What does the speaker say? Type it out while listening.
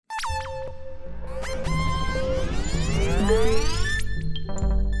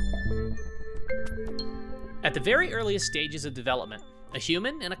At the very earliest stages of development, a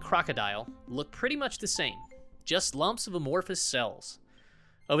human and a crocodile look pretty much the same, just lumps of amorphous cells.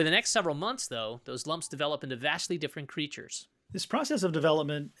 Over the next several months, though, those lumps develop into vastly different creatures. This process of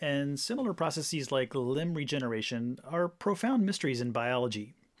development and similar processes like limb regeneration are profound mysteries in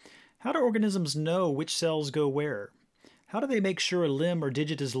biology. How do organisms know which cells go where? How do they make sure a limb or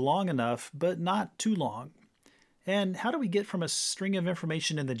digit is long enough but not too long? And how do we get from a string of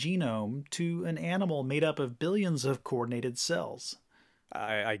information in the genome to an animal made up of billions of coordinated cells?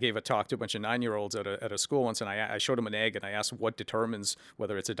 I gave a talk to a bunch of 9-year-olds at a school once, and I showed them an egg, and I asked what determines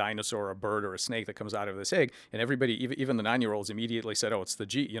whether it's a dinosaur, a bird, or a snake that comes out of this egg. And everybody, even the 9-year-olds, immediately said, "Oh, it's the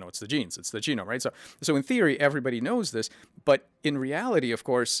it's the genes, it's the genome, right?" So in theory, everybody knows this, but in reality, of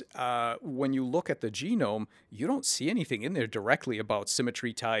course, when you look at the genome, you don't see anything in there directly about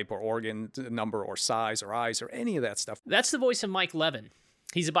symmetry type or organ number or size or eyes or any of that stuff. That's the voice of Mike Levin.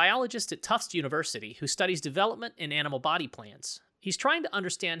 He's a biologist at Tufts University who studies development in animal body plans. He's trying to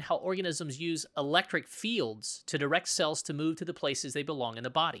understand how organisms use electric fields to direct cells to move to the places they belong in the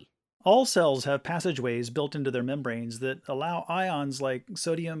body. All cells have passageways built into their membranes that allow ions like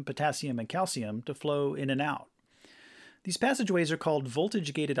sodium, potassium, and calcium to flow in and out. These passageways are called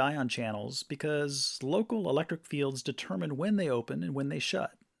voltage-gated ion channels because local electric fields determine when they open and when they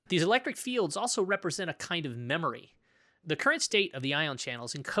shut. These electric fields also represent a kind of memory. The current state of the ion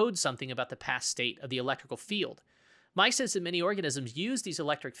channels encodes something about the past state of the electrical field. Mike says that many organisms use these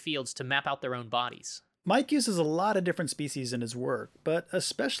electric fields to map out their own bodies. Mike uses a lot of different species in his work, but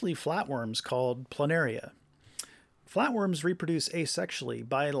especially flatworms called planaria. Flatworms reproduce asexually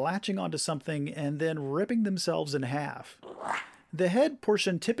by latching onto something and then ripping themselves in half. The head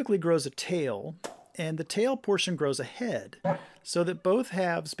portion typically grows a tail, and the tail portion grows a head, so that both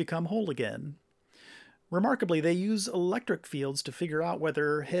halves become whole again. Remarkably, they use electric fields to figure out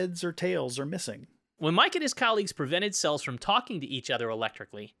whether heads or tails are missing. When Mike and his colleagues prevented cells from talking to each other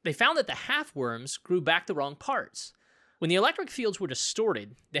electrically, they found that the half-worms grew back the wrong parts. When the electric fields were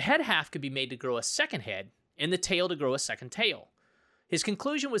distorted, the head half could be made to grow a second head, and the tail to grow a second tail. His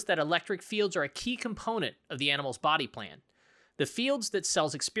conclusion was that electric fields are a key component of the animal's body plan. The fields that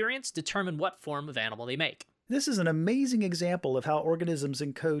cells experience determine what form of animal they make. This is an amazing example of how organisms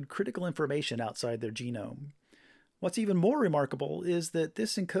encode critical information outside their genome. What's even more remarkable is that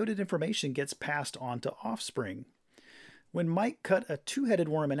this encoded information gets passed on to offspring. When Mike cut a two-headed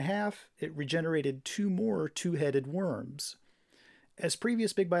worm in half, it regenerated 2 more two-headed worms. As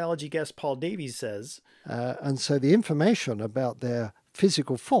previous Big Biology guest Paul Davies says, and so the information about their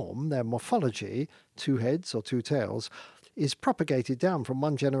physical form, their morphology, 2 heads or 2 tails, is propagated down from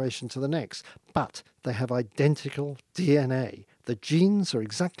one generation to the next, but they have identical DNA. The genes are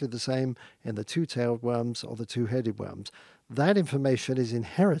exactly the same in the 2-tailed worms or the 2-headed worms. That information is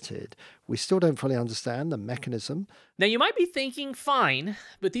inherited. We still don't fully understand the mechanism. Now you might be thinking, fine,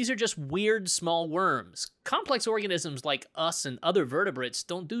 but these are just weird small worms. Complex organisms like us and other vertebrates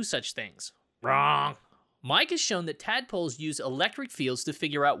don't do such things. Wrong. Mike has shown that tadpoles use electric fields to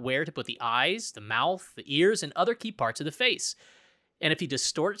figure out where to put the eyes, the mouth, the ears, and other key parts of the face. And if he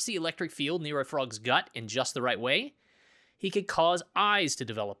distorts the electric field near a frog's gut in just the right way, he could cause eyes to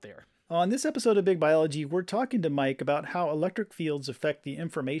develop there. On this episode of Big Biology, we're talking to Mike about how electric fields affect the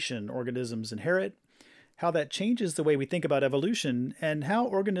information organisms inherit, how that changes the way we think about evolution, and how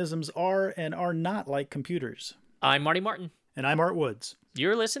organisms are and are not like computers. I'm Marty Martin. And I'm Art Woods.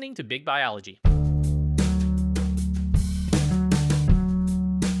 You're listening to Big Biology.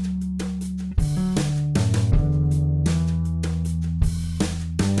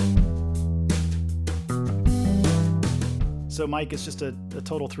 So, Mike, it's just a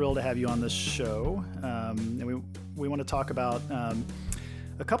total thrill to have you on this show. And we want to talk about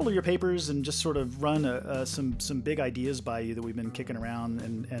a couple of your papers and just sort of run some big ideas by you that we've been kicking around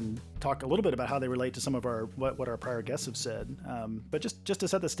and talk a little bit about how they relate to some of our what our prior guests have said. But just to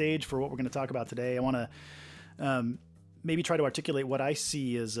set the stage for what we're going to talk about today, I want to maybe try to articulate what I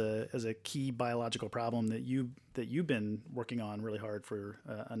see as a key biological problem that you've been working on really hard for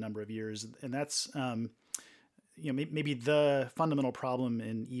a number of years, and that's maybe the fundamental problem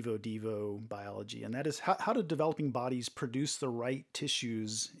in evo-devo biology, and that is how do developing bodies produce the right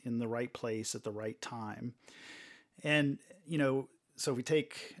tissues in the right place at the right time. And, so if we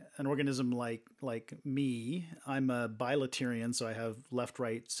take an organism like me, I'm a bilaterian, so I have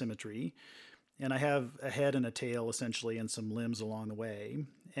left-right symmetry, and I have a head and a tail, essentially, and some limbs along the way.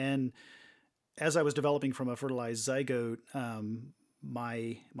 And as I was developing from a fertilized zygote,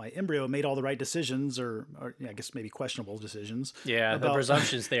 my embryo made all the right decisions, or I guess maybe questionable decisions. Yeah, the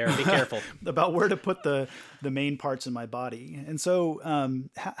presumption's there. Be careful about where to put the main parts in my body. And so,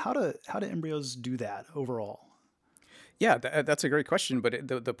 how do embryos do that overall? Yeah, that's a great question, but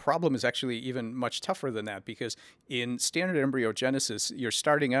the problem is actually even much tougher than that, because in standard embryogenesis, you're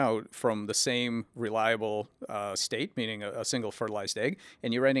starting out from the same reliable state, meaning a single fertilized egg,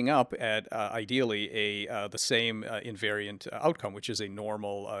 and you're ending up at ideally the same invariant outcome, which is a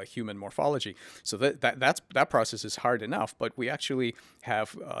normal human morphology. So that process is hard enough, but we actually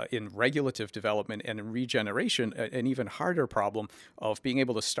have in regulative development and in regeneration an even harder problem of being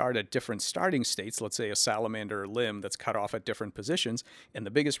able to start at different starting states. Let's say a salamander limb that's cut off at different positions, and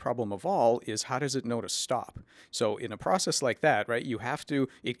the biggest problem of all is how does it know to stop? So in a process like that, right, you have to,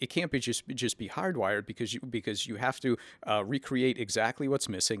 it can't be just be hardwired, because you have to recreate exactly what's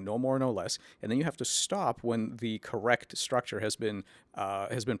missing, no more, no less, and then you have to stop when the correct structure has been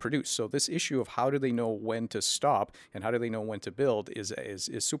produced. So this issue of how do they know when to stop and how do they know when to build is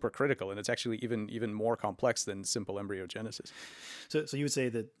super critical, and it's actually even more complex than simple embryogenesis. So you would say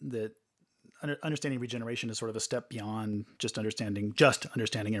that understanding regeneration is sort of a step beyond just understanding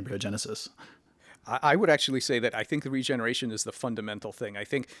embryogenesis. I would actually say that I think the regeneration is the fundamental thing. I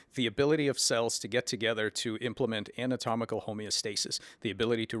think the ability of cells to get together to implement anatomical homeostasis, the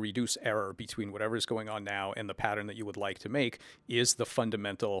ability to reduce error between whatever is going on now and the pattern that you would like to make, is the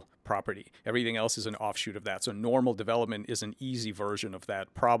fundamental property. Everything else is an offshoot of that. So normal development is an easy version of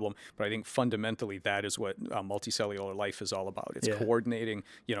that problem, but I think fundamentally that is what multicellular life is all about. It's coordinating,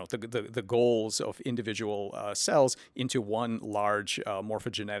 the goals of individual cells into one large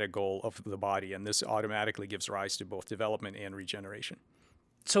morphogenetic goal of the body, and this automatically gives rise to both development and regeneration.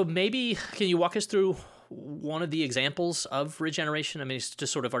 So maybe can you walk us through one of the examples of regeneration? I mean, to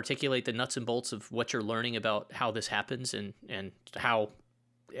sort of articulate the nuts and bolts of what you're learning about how this happens and how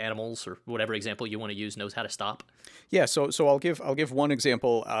animals, or whatever example you want to use, knows how to stop. Yeah, so I'll give one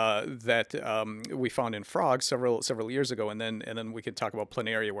example that we found in frogs several years ago, and then we could talk about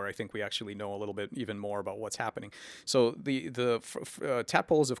planaria, where I think we actually know a little bit even more about what's happening. So the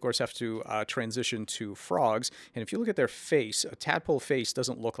tadpoles, of course, have to transition to frogs, and if you look at their face, a tadpole face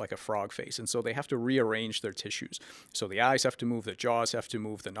doesn't look like a frog face, and so they have to rearrange their tissues. So the eyes have to move, the jaws have to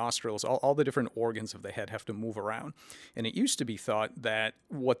move, the nostrils, all the different organs of the head have to move around. And it used to be thought that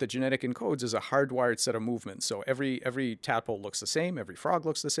what the genetic encodes is a hardwired set of movements. So every tadpole looks the same, every frog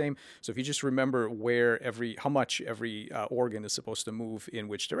looks the same. So if you just remember how much every organ is supposed to move in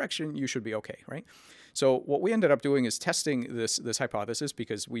which direction, you should be okay, right? So what we ended up doing is testing this hypothesis,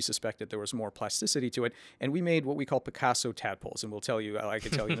 because we suspected there was more plasticity to it, and we made what we call Picasso tadpoles, and I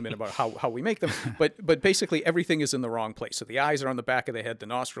can tell you in a minute about how we make them. But basically everything is in the wrong place. So the eyes are on the back of the head, the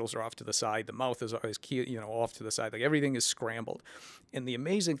nostrils are off to the side, the mouth is off to the side, like everything is scrambled. And the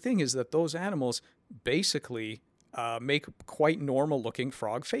amazing thing is that those animals basically make quite normal-looking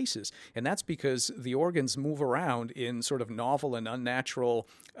frog faces. And that's because the organs move around in sort of novel and unnatural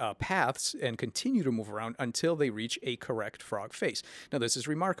paths and continue to move around until they reach a correct frog face. Now, this is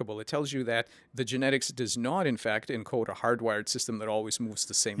remarkable. It tells you that the genetics does not, in fact, encode a hardwired system that always moves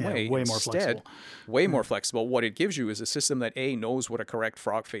the same way. Way more flexible. Way more flexible. What it gives you is a system that A, knows what a correct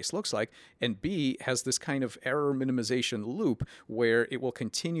frog face looks like, and B, has this kind of error minimization loop where it will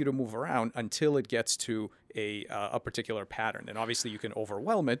continue to move around until it gets to a particular pattern. And obviously you can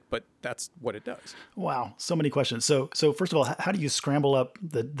overwhelm it, but that's what it does. Wow, so many questions. So first of all, how do you scramble up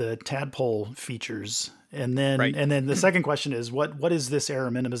the tadpole features? And then the second question is, what is this error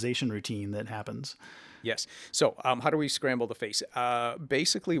minimization routine that happens? Yes. So how do we scramble the face?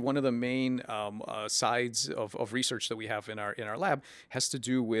 Basically, one of the main sides of research that we have in our lab has to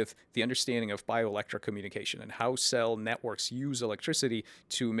do with the understanding of bioelectric communication and how cell networks use electricity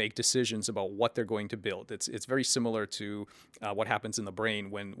to make decisions about what they're going to build. It's very similar to what happens in the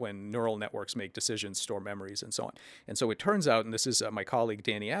brain when neural networks make decisions, store memories, and so on. And so it turns out, and this is my colleague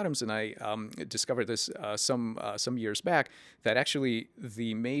Danny Adams and I discovered this some years back, that actually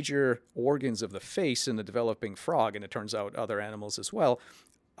the major organs of the face in the developing frog, and it turns out other animals as well,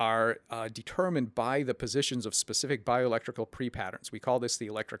 are determined by the positions of specific bioelectrical pre-patterns. We call this the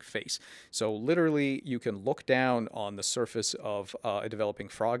electric face. So literally, you can look down on the surface of a developing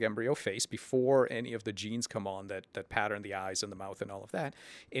frog embryo face before any of the genes come on that pattern the eyes and the mouth and all of that.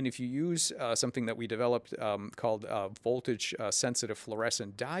 And if you use something that we developed called voltage-sensitive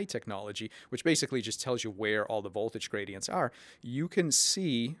fluorescent dye technology, which basically just tells you where all the voltage gradients are, you can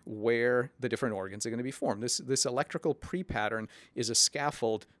see where the different organs are going to be formed. This electrical pre-pattern is a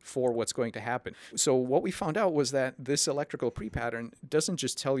scaffold build for what's going to happen. So what we found out was that this electrical pre-pattern doesn't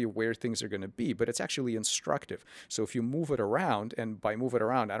just tell you where things are going to be, but it's actually instructive. So if you move it around, and by move it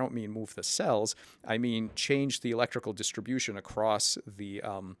around, I don't mean move the cells, I mean change the electrical distribution across the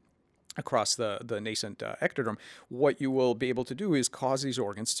nascent ectoderm, what you will be able to do is cause these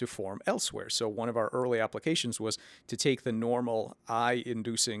organs to form elsewhere. So one of our early applications was to take the normal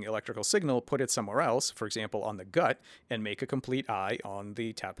eye-inducing electrical signal, put it somewhere else, for example, on the gut, and make a complete eye on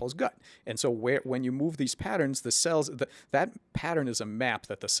the tadpole's gut. And so when you move these patterns, the cells, that pattern is a map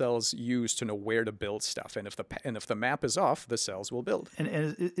that the cells use to know where to build stuff. And if the map is off, the cells will build. And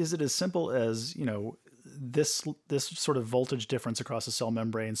is it as simple as, this sort of voltage difference across the cell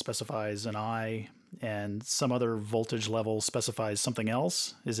membrane specifies an eye, and some other voltage level specifies something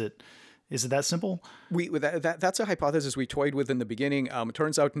else? Is it that simple? That's a hypothesis we toyed with in the beginning. It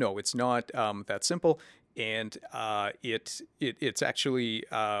turns out no, it's not that simple. And it's actually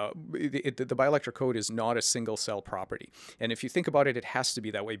the bioelectric code is not a single cell property. And if you think about it, it has to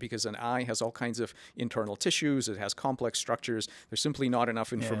be that way because an eye has all kinds of internal tissues. It has complex structures. There's simply not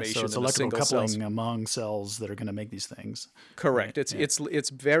enough information. So it's in electrical coupling cells among cells that are going to make these things. Correct. Right? It's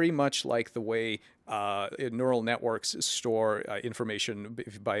very much like the way neural networks store information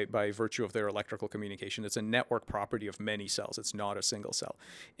by virtue of their electrical communication. It's a network property of many cells. It's not a single cell.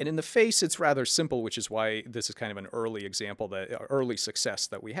 And in the face, it's rather simple, which is why this is kind of an early example, early success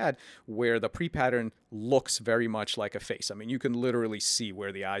that we had, where the pre-pattern looks very much like a face. I mean, you can literally see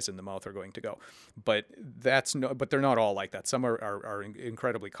where the eyes and the mouth are going to go. But they're not all like that. Some are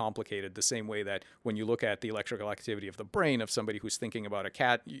incredibly complicated, the same way that when you look at the electrical activity of the brain of somebody who's thinking about a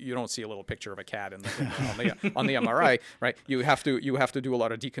cat, you don't see a little picture of a cat on the MRI, right? You have to do a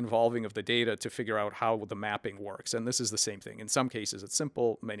lot of deconvolving of the data to figure out how the mapping works. And this is the same thing. In some cases, it's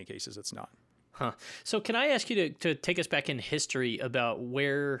simple. Many cases, it's not. Huh. So can I ask you to take us back in history about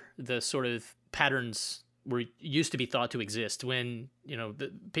where the sort of patterns used to be thought to exist when,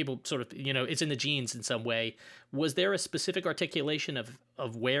 the people sort of, it's in the genes in some way. Was there a specific articulation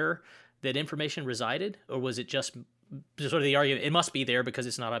of where that information resided, or was it just sort of the argument, it must be there because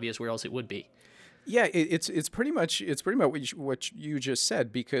it's not obvious where else it would be? Yeah, it's pretty much what you just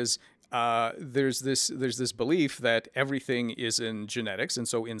said, because there's this belief that everything is in genetics, and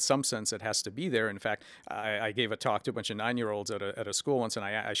so in some sense it has to be there. In fact, I gave a talk to a bunch of 9-year-olds at a school once, and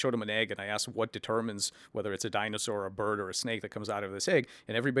I showed them an egg, and I asked what determines whether it's a dinosaur, a bird, or a snake that comes out of this egg,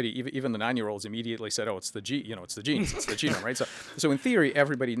 and everybody, even the 9-year-olds, immediately said, "Oh, it's the it's the genes, it's the genome," right? So in theory,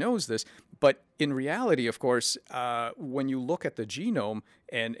 everybody knows this, but in reality, of course, when you look at the genome,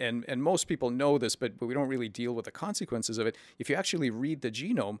 and most people know this, but we don't really deal with the consequences of it. If you actually read the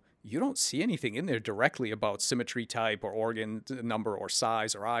genome, you don't see anything in there directly about symmetry type or organ number or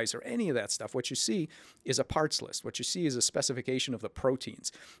size or eyes or any of that stuff. What you see is a parts list. What you see is a specification of the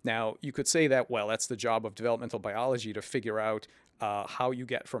proteins. Now, you could say that, well, that's the job of developmental biology to figure out how you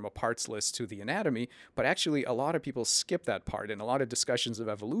get from a parts list to the anatomy, but actually a lot of people skip that part. In a lot of discussions of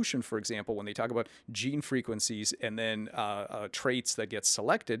evolution, for example, when they talk about gene frequencies and then traits that get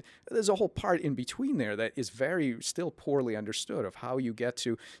selected, there's a whole part in between there that is still poorly understood of how you get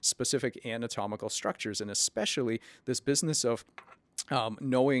to specific anatomical structures, and especially this business of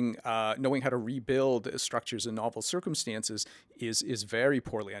knowing how to rebuild structures in novel circumstances is very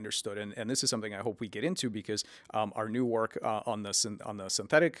poorly understood, and this is something I hope we get into, because our new work on the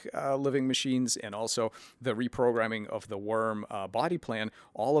synthetic living machines and also the reprogramming of the worm body plan,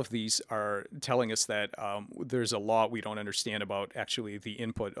 all of these are telling us that there's a lot we don't understand about actually the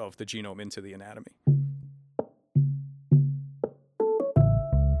input of the genome into the anatomy.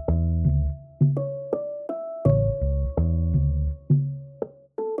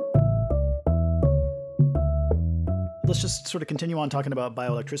 Let's just sort of continue on talking about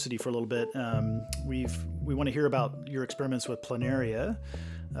bioelectricity for a little bit. We want to hear about your experiments with planaria,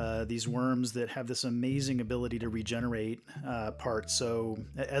 these worms that have this amazing ability to regenerate parts. So,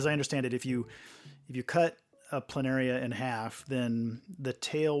 as I understand it, if you cut a planaria in half, then the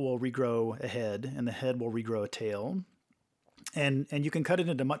tail will regrow a head, and the head will regrow a tail, and you can cut it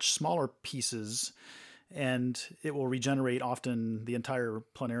into much smaller pieces, and it will regenerate often the entire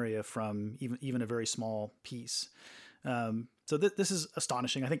planaria from even a very small piece. So this is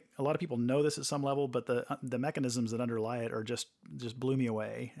astonishing. I think a lot of people know this at some level, but the mechanisms that underlie it are just blew me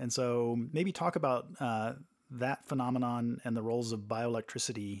away. And so maybe talk about that phenomenon and the roles of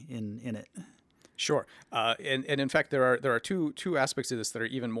bioelectricity in it. Sure, and in fact, there are two aspects of this that are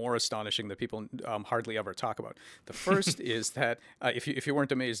even more astonishing that people hardly ever talk about. The first is that if you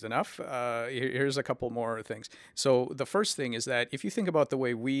weren't amazed enough, here's a couple more things. So the first thing is that if you think about the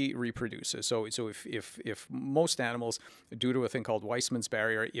way we reproduce, so if most animals, due to a thing called Weismann's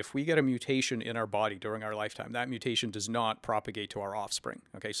barrier, if we get a mutation in our body during our lifetime, that mutation does not propagate to our offspring.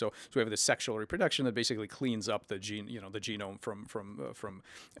 Okay, so we have this sexual reproduction that basically cleans up the genome from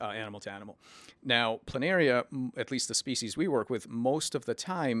animal to animal. Now, planaria, at least the species we work with, most of the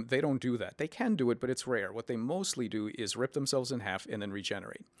time, they don't do that. They can do it, but it's rare. What they mostly do is rip themselves in half and then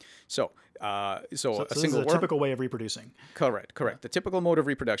regenerate. So a this single is a worm, typical way of reproducing. Correct. The typical mode of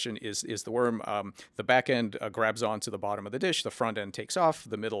reproduction is the worm. The back end grabs onto the bottom of the dish. The front end takes off.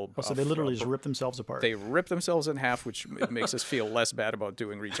 The middle. So they literally just rip themselves apart. They rip themselves in half, which makes us feel less bad about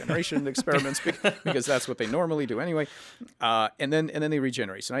doing regeneration experiments because that's what they normally do anyway. And then they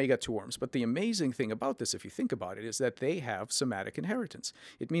regenerate. So now you got two worms. But the amazing thing about this, if you think about it, is that they have somatic inheritance.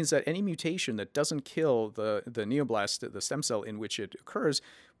 It means that any mutation that doesn't kill the neoblast, the stem cell in which it occurs,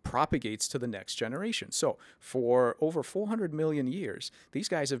 propagates to the next generation. So for over 400 million years, these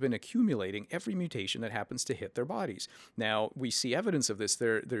guys have been accumulating every mutation that happens to hit their bodies. Now, we see evidence of this.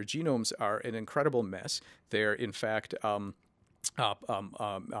 Their genomes are an incredible mess. They're, in fact,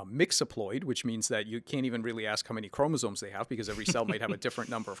 mixoploid, which means that you can't even really ask how many chromosomes they have because every cell might have a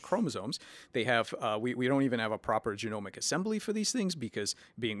different number of chromosomes. They have we don't even have a proper genomic assembly for these things because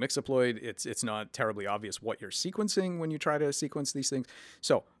being mixoploid, it's not terribly obvious what you're sequencing when you try to sequence these things.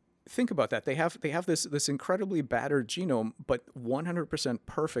 So think about that. They have this incredibly battered genome, but 100%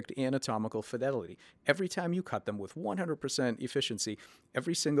 perfect anatomical fidelity. Every time you cut them with 100% efficiency,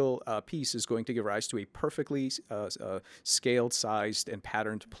 every single piece is going to give rise to a perfectly scaled, sized, and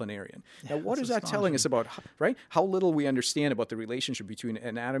patterned planarian. Now, what is that telling us about, right? How little we understand about the relationship between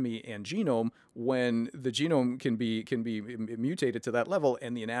anatomy and genome when the genome can be mutated to that level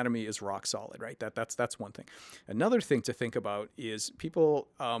and the anatomy is rock solid, right? That's one thing. Another thing to think about is people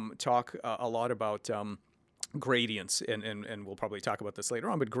talk a lot about gradients, and we'll probably talk about this later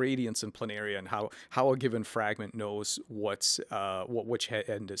on, but gradients in planaria and how a given fragment knows which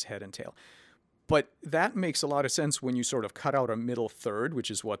end is head and tail. But that makes a lot of sense when you sort of cut out a middle third, which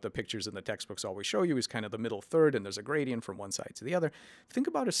is what the pictures in the textbooks always show you, is kind of the middle third, and there's a gradient from one side to the other. Think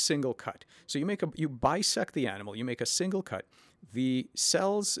about a single cut. So you bisect the animal, you make a single cut. The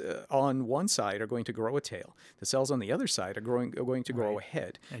cells on one side are going to grow a tail. The cells on the other side are going to grow a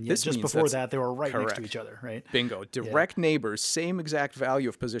head. And yet just before that, they were right next to each other, right? Bingo. Direct neighbors, same exact value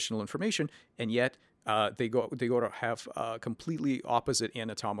of positional information, and yet they go to have completely opposite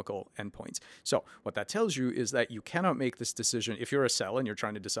anatomical endpoints. So what that tells you is that you cannot make this decision. If you're a cell and you're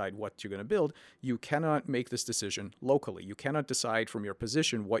trying to decide what you're going to build, you cannot make this decision locally. You cannot decide from your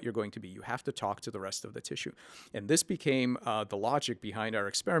position what you're going to be. You have to talk to the rest of the tissue. And this became the logic behind our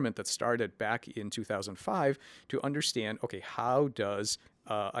experiment that started back in 2005 to understand, okay, how does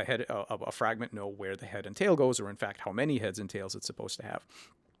a fragment know where the head and tail goes, or in fact, how many heads and tails it's supposed to have?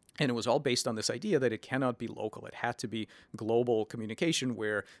 And it was all based on this idea that it cannot be local. It had to be global communication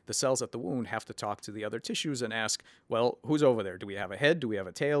where the cells at the wound have to talk to the other tissues and ask, well, who's over there? Do we have a head? Do we have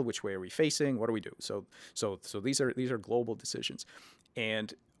a tail? Which way are we facing? What do we do? So these are global decisions.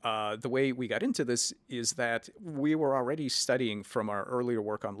 And the way we got into this is that we were already studying from our earlier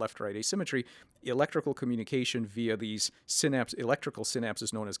work on left-right asymmetry electrical communication via these electrical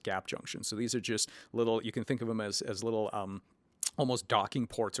synapses known as gap junctions. So these are just little, you can think of them as little almost docking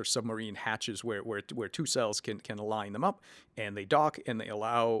ports or submarine hatches where two cells can line them up, and they dock and they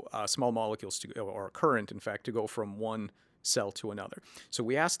allow small molecules or current, in fact, to go from one cell to another. So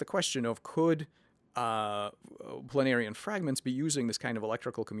we asked the question of, could planarian fragments be using this kind of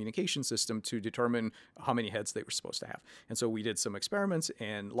electrical communication system to determine how many heads they were supposed to have? And so we did some experiments,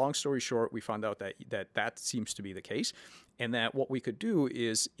 and long story short, we found out that seems to be the case, and that what we could do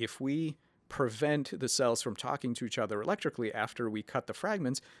is, if we prevent the cells from talking to each other electrically after we cut the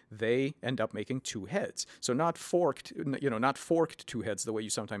fragments, they end up making two heads. So not forked two heads the way you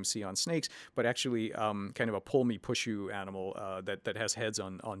sometimes see on snakes, but actually kind of a pull me push you animal that has heads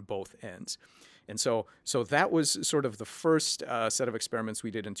on both ends. And so that was sort of the first set of experiments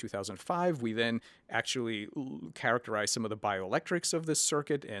we did in 2005. We then actually characterized some of the bioelectrics of this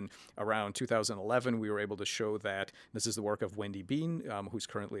circuit, and around 2011 we were able to show that, this is the work of Wendy Bean, who's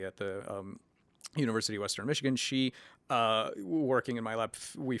currently at the University of Western Michigan. She, working in my lab,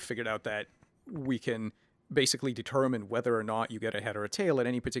 we figured out that we can basically determine whether or not you get a head or a tail at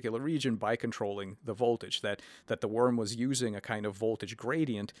any particular region by controlling the voltage, that the worm was using a kind of voltage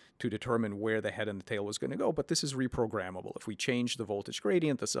gradient to determine where the head and the tail was going to go. But this is reprogrammable. If we change the voltage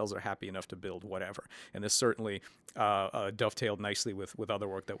gradient, the cells are happy enough to build whatever. And this certainly dovetailed nicely with other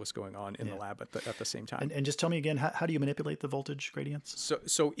work that was going on in the lab at the same time. And just tell me again, how do you manipulate the voltage gradients?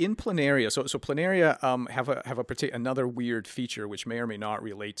 So in planaria, so planaria have another weird feature which may or may not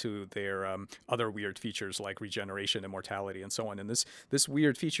relate to their other weird features like regeneration, immortality, and so on. And this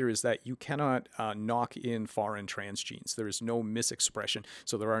weird feature is that you cannot knock in foreign transgenes. There is no misexpression.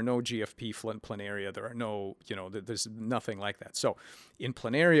 So there are no GFP planaria. There are no, there's nothing like that. So in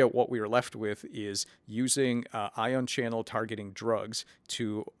planaria, what we are left with is using ion channel targeting drugs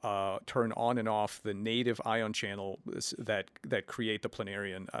to turn on and off the native ion channel that create the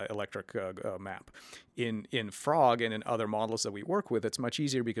planarian electric map. In Frog and in other models that we work with, it's much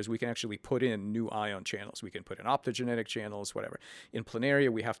easier because we can actually put in new ion channels. We can put in optogenetic channels, whatever. In planaria,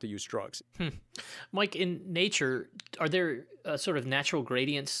 we have to use drugs. Mike, in nature, are there sort of natural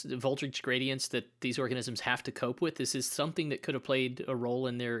gradients, voltage gradients that these organisms have to cope with? Is this something that could have played a role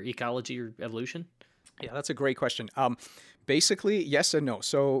in their ecology or evolution? Yeah, that's a great question. Basically, yes and no.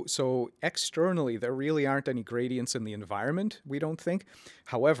 So externally, there really aren't any gradients in the environment, we don't think.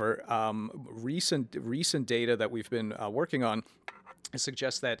 However, recent data that we've been working on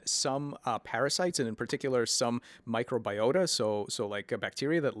suggests that some parasites, and in particular some microbiota, so like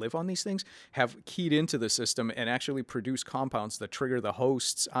bacteria that live on these things, have keyed into the system and actually produce compounds that trigger the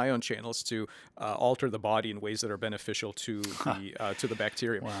host's ion channels to alter the body in ways that are beneficial to the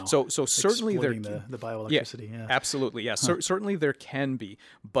bacteria. Wow. So certainly the bioelectricity. Yeah. Absolutely. Yeah. Certainly there can be,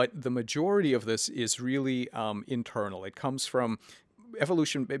 but the majority of this is really internal. It comes from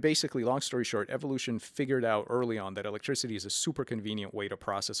evolution. Basically, long story short, evolution figured out early on that electricity is a super convenient way to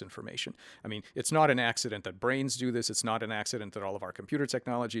process information. I mean, it's not an accident that brains do this. It's not an accident that all of our computer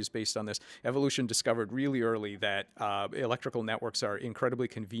technology is based on this. Evolution discovered really early that electrical networks are incredibly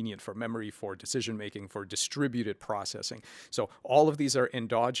convenient for memory, for decision making, for distributed processing. So all of these are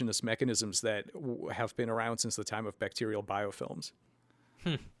endogenous mechanisms that have been around since the time of bacterial biofilms.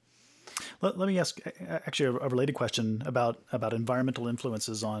 Let me ask actually a related question about environmental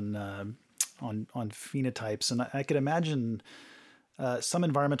influences on phenotypes, and I could imagine some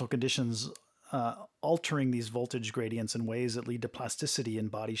environmental conditions altering these voltage gradients in ways that lead to plasticity in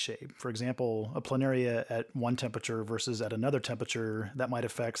body shape. For example, a planaria at one temperature versus at another temperature, that might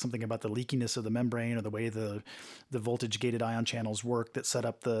affect something about the leakiness of the membrane or the way the voltage gated ion channels work that set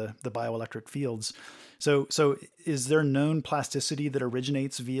up the bioelectric fields. So is there known plasticity that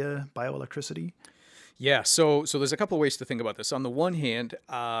originates via bioelectricity? Yeah, so there's a couple of ways to think about this. On the one hand,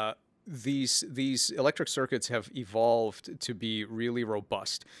 these electric circuits have evolved to be really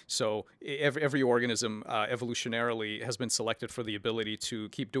robust. So every organism evolutionarily has been selected for the ability to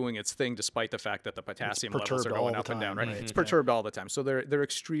keep doing its thing despite the fact that the potassium levels are going up and down, right? Mm-hmm. It's perturbed all the time. So they're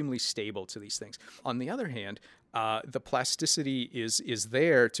extremely stable to these things. On the other hand, the plasticity is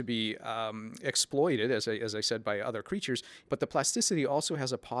there to be exploited, as I said, by other creatures. But the plasticity also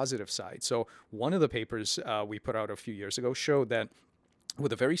has a positive side. So one of the papers we put out a few years ago showed that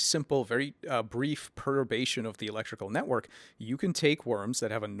with a very simple, very brief perturbation of the electrical network, you can take worms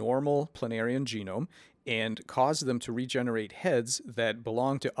that have a normal planarian genome and cause them to regenerate heads that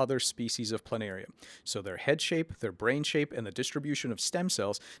belong to other species of planaria. So their head shape, their brain shape, and the distribution of stem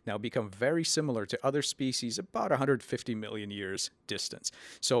cells now become very similar to other species about 150 million years distance.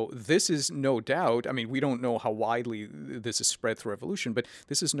 So this is no doubt, I mean, we don't know how widely this is spread through evolution, but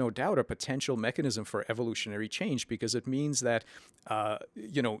this is no doubt a potential mechanism for evolutionary change, because it means that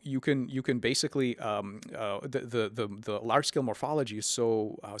you can basically the large scale morphology is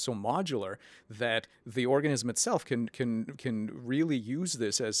so modular that the organism itself can really use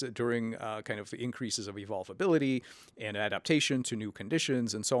this as during kind of increases of evolvability and adaptation to new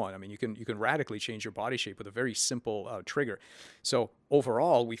conditions and so on. I mean, you can radically change your body shape with a very simple trigger. So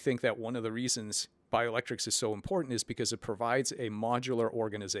overall, we think that one of the reasons bioelectrics is so important is because it provides a modular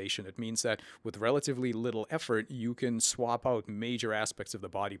organization. It means that with relatively little effort, you can swap out major aspects of the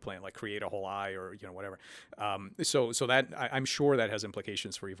body plan, like create a whole eye or whatever. So that I'm sure that has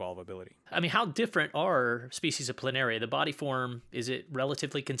implications for evolvability. I mean, how different are species of planaria? The body form, is it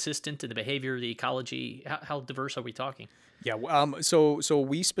relatively consistent in the behavior, the ecology? How diverse are we talking? Yeah, so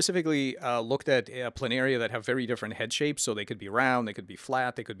we specifically looked at planaria that have very different head shapes. So they could be round, they could be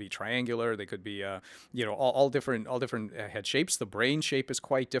flat, they could be triangular, they could be all different head shapes. The brain shape is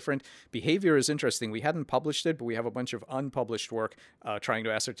quite different. Behavior is interesting. We hadn't published it, but we have a bunch of unpublished work trying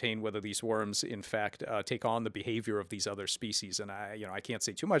to ascertain whether these worms, in fact, take on the behavior of these other species. And I can't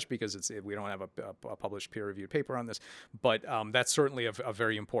say too much because we don't have a published peer-reviewed paper on this, but that's certainly a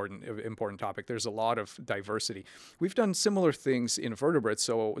very important topic. There's a lot of diversity. We've done similar things in vertebrates.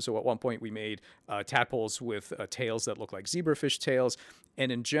 So at one point we made tadpoles with tails that look like zebrafish tails. And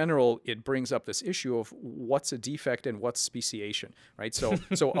in general, it brings up this issue of what's a defect and what's speciation, right? So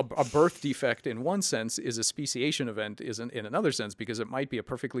a birth defect in one sense is a speciation event in another sense, because it might be a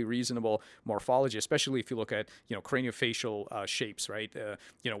perfectly reasonable morphology, especially if you look at craniofacial shapes, right?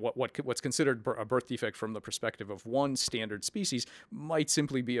 What's considered a birth defect from the perspective of one standard species might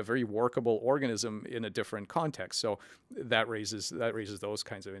simply be a very workable organism in a different context. So that raises those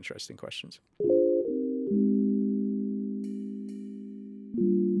kinds of interesting questions.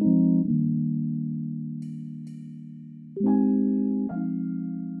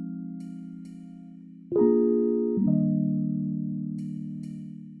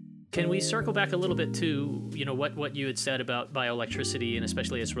 Can we circle back a little bit to, what you had said about bioelectricity and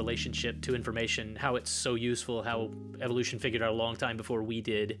especially its relationship to information, how it's so useful, how evolution figured out a long time before we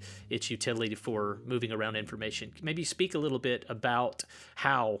did its utility for moving around information. Maybe speak a little bit about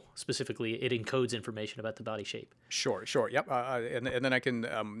how specifically it encodes information about the body shape. Sure. Yep. And then I can,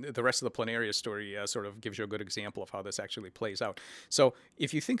 the rest of the Planaria story sort of gives you a good example of how this actually plays out. So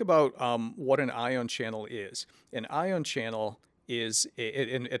if you think about what an ion channel is, an ion channel is,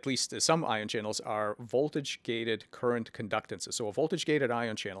 at least some ion channels are voltage-gated current conductances. So a voltage-gated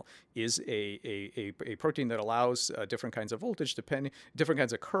ion channel is a protein that allows different kinds of voltage, different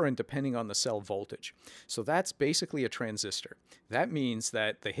kinds of current depending on the cell voltage. So that's basically a transistor. That means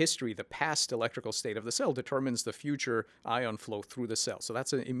that the past electrical state of the cell determines the future ion flow through the cell. So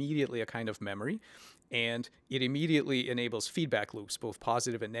that's immediately a kind of memory. And it immediately enables feedback loops, both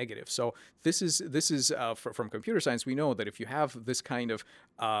positive and negative. So this is from computer science. We know that if you have this kind of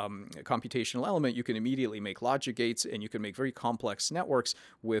computational element, you can immediately make logic gates, and you can make very complex networks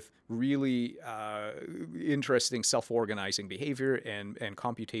with really interesting self-organizing behavior and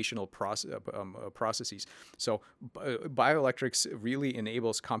computational processes. So bioelectrics really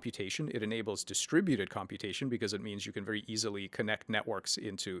enables computation. It enables distributed computation because it means you can very easily connect networks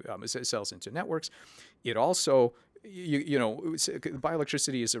into cells into networks. It also,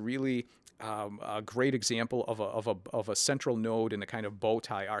 bioelectricity is a really a great example of a central node in a kind of bow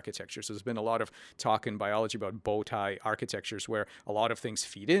tie architecture. So there's been a lot of talk in biology about bow tie architectures where a lot of things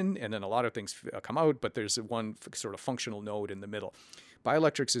feed in and then a lot of things come out, but there's one sort of functional node in the middle.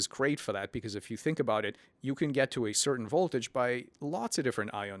 Bioelectrics is great for that because if you think about it, you can get to a certain voltage by lots of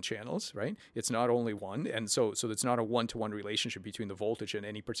different ion channels, right? It's not only one. And so it's not a one-to-one relationship between the voltage and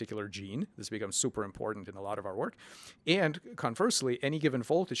any particular gene. This becomes super important in a lot of our work. And conversely, any given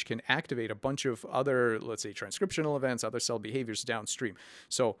voltage can activate a bunch of other, let's say, transcriptional events, other cell behaviors downstream.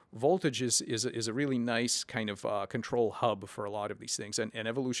 So voltage is a really nice kind of control hub for a lot of these things. And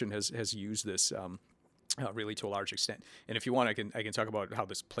evolution has used this really to a large extent. And if you want, I can talk about how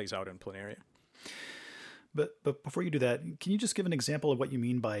this plays out in Planaria. But before you do that, can you just give an example of what you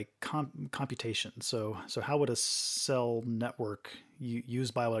mean by computation? So how would a cell network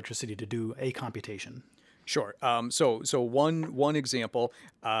use bioelectricity to do a computation? Sure. So one example,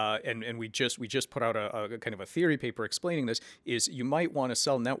 and we just put out a kind of a theory paper explaining this, is you might want a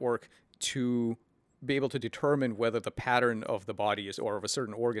cell network to be able to determine whether the pattern of the body is or of a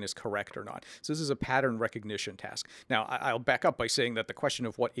certain organ is correct or not. So this is a pattern recognition task. Now, I'll back up by saying that the question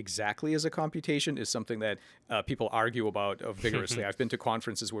of what exactly is a computation is something that people argue about vigorously. I've been to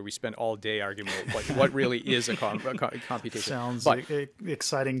conferences where we spend all day arguing about what really is a computation. Sounds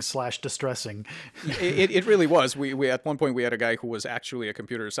exciting / distressing. It really was. We at one point we had a guy who was actually a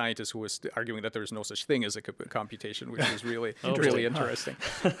computer scientist who was arguing that there is no such thing as a computation, which was really really interesting.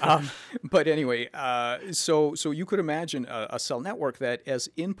 But anyway. So you could imagine a cell network that as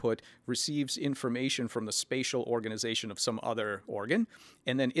input receives information from the spatial organization of some other organ,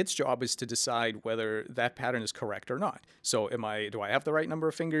 and then its job is to decide whether that pattern is correct or not. So do I have the right number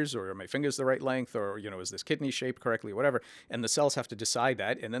of fingers, or are my fingers the right length, or is this kidney shaped correctly, whatever? And the cells have to decide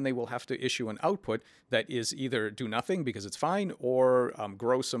that, and then they will have to issue an output that is either do nothing because it's fine, or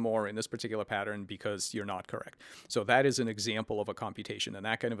grow some more in this particular pattern because you're not correct. So that is an example of a computation, and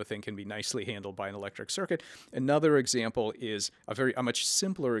that kind of a thing can be nicely handled by an electric circuit. Another example is a much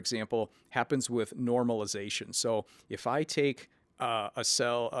simpler example happens with normalization. So if I take a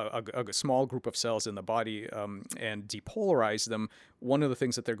cell, a small group of cells in the body, and depolarize them, one of the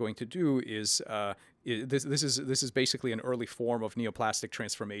things that they're going to do is This is basically an early form of neoplastic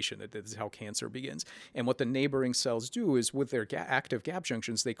transformation. This is how cancer begins. And what the neighboring cells do is, with their active gap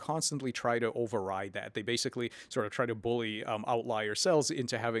junctions, they constantly try to override that. They basically sort of try to bully outlier cells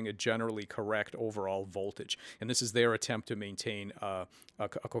into having a generally correct overall voltage. And this is their attempt to maintain a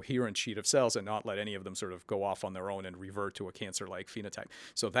coherent sheet of cells and not let any of them sort of go off on their own and revert to a cancer-like phenotype.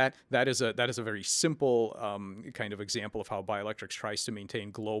 So that is a very simple kind of example of how bioelectrics tries to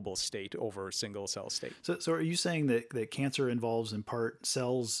maintain global state over single cell state. So are you saying that cancer involves in part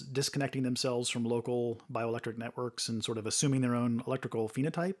cells disconnecting themselves from local bioelectric networks and sort of assuming their own electrical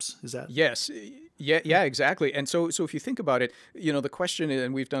phenotypes? Is that? Yes. Yeah, exactly. And so if you think about it, the question,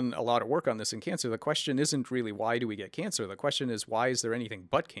 and we've done a lot of work on this in cancer, the question isn't really why do we get cancer? The question is, why is there anything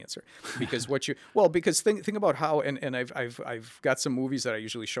but cancer? Because because think about how, and I've got some movies that I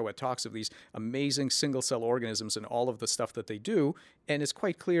usually show at talks of these amazing single cell organisms and all of the stuff that they do. And it's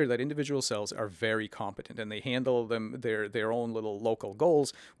quite clear that individual cells are very competent and they handle their own little local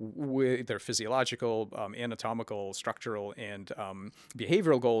goals with their physiological, anatomical, structural, and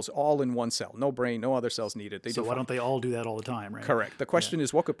behavioral goals all in one cell. No brain, no other cells needed. So why don't they all do that all the time, right? Correct. The question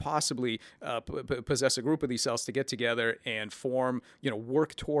is, what could possibly possess a group of these cells to get together and form,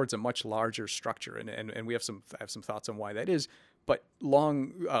 work towards a much larger structure? And we have some thoughts on why that is. But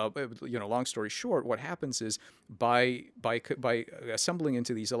long story short, what happens is by assembling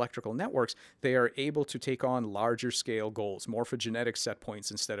into these electrical networks, they are able to take on larger scale goals, morphogenetic set points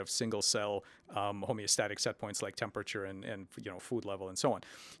instead of single cell homeostatic set points like temperature and food level and so on.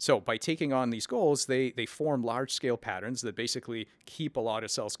 So by taking on these goals, they form large scale patterns that basically keep a lot of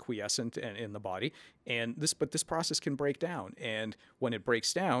cells quiescent in the body. But this process can break down. And when it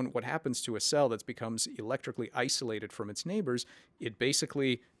breaks down, what happens to a cell that becomes electrically isolated from its neighbors, it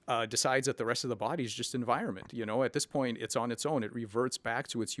basically decides that the rest of the body is just environment. At this point, it's on its own. It reverts back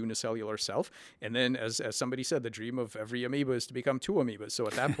to its unicellular self. And then, as somebody said, the dream of every amoeba is to become two amoebas. So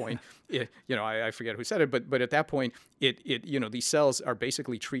at that point, I forget who said it, but at that point, these cells are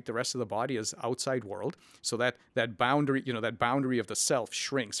basically treat the rest of the body as outside world. So that boundary, that boundary of the self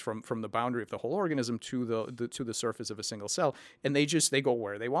shrinks from the boundary of the whole organism to the surface of a single cell. And they go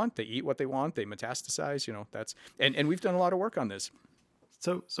where they want. They eat what they want. They metastasize. And we've done a lot of work on this.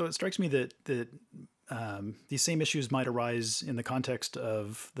 So it strikes me that these same issues might arise in the context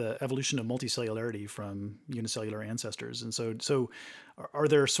of the evolution of multicellularity from unicellular ancestors. And so are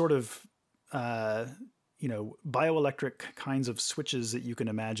there sort of bioelectric kinds of switches that you can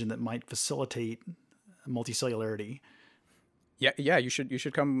imagine that might facilitate multicellularity? Yeah. You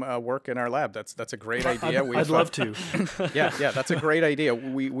should come work in our lab. That's a great idea. I'd love to. Yeah. That's a great idea.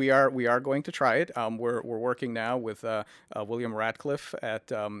 We are going to try it. We're working now with William Radcliffe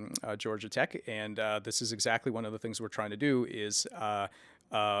at Georgia Tech, and this is exactly one of the things we're trying to do is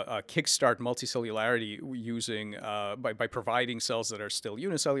kickstart multicellularity using by providing cells that are still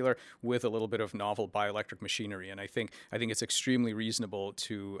unicellular with a little bit of novel bioelectric machinery. And I think it's extremely reasonable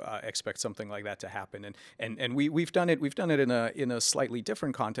to expect something like that to happen. And we've done it in a slightly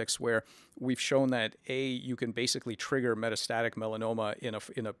different context where we've shown that you can basically trigger metastatic melanoma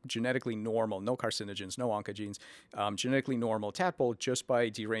in a genetically normal, no carcinogens, no oncogenes, genetically normal tadpole just by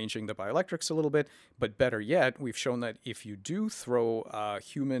deranging the bioelectrics a little bit. But better yet, we've shown that if you do throw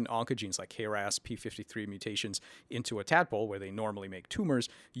human oncogenes like KRAS, P53 mutations into a tadpole where they normally make tumors,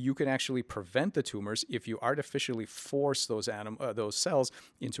 you can actually prevent the tumors if you artificially force those cells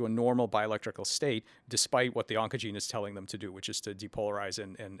into a normal bioelectrical state, despite what the oncogene is telling them to do, which is to depolarize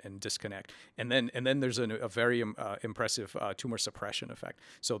and disconnect. And then there's a very impressive tumor suppression effect.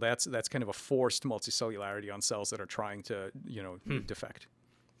 So that's kind of a forced multicellularity on cells that are trying to defect.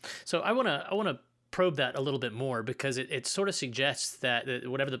 So I want to probe that a little bit more, because it sort of suggests that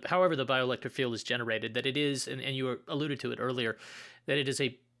however the bioelectric field is generated, that it is, and you alluded to it earlier, that it is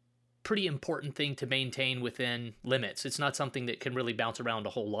a pretty important thing to maintain within limits. It's not something that can really bounce around a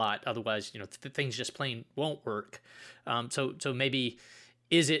whole lot. Otherwise, things just plain won't work. So maybe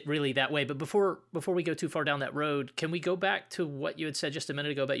is it really that way? But before we go too far down that road, can we go back to what you had said just a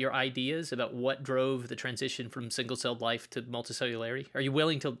minute ago about your ideas about what drove the transition from single-celled life to multicellularity? Are you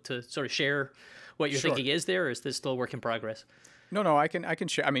willing to sort of share what your thinking is there, or is this still a work in progress? No, I can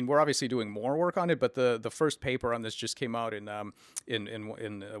share. I mean, we're obviously doing more work on it, but the first paper on this just came out in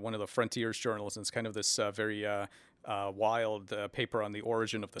one of the Frontiers journals, and it's kind of this very Wild paper on the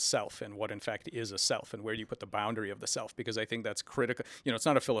origin of the self and what in fact is a self and where do you put the boundary of the self, because I think that's critical. It's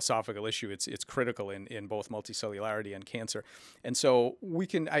not a philosophical issue. It's critical in both multicellularity and cancer. And so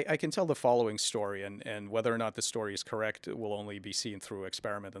I can tell the following story, and whether or not the story is correct will only be seen through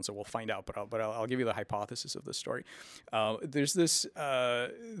experiment, and so we'll find out. But I'll give you the hypothesis of the story. There's these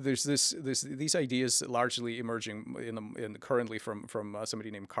ideas largely emerging currently from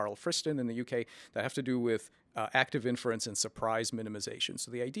somebody named Carl Friston in the UK that have to do with active inference and surprise minimization.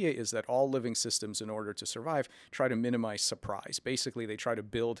 So the idea is that all living systems, in order to survive, try to minimize surprise. Basically, they try to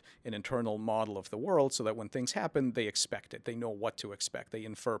build an internal model of the world so that when things happen, they expect it. They know what to expect. They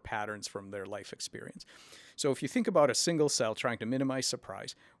infer patterns from their life experience. So if you think about a single cell trying to minimize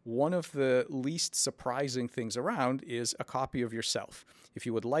surprise, one of the least surprising things around is a copy of yourself. If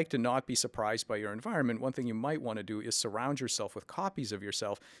you would like to not be surprised by your environment, one thing you might want to do is surround yourself with copies of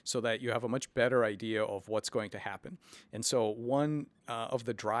yourself so that you have a much better idea of what's going to happen. And so one of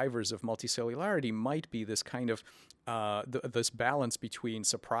the drivers of multicellularity might be this kind of this balance between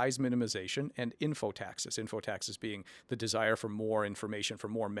surprise minimization and infotaxis. Infotaxis being the desire for more information, for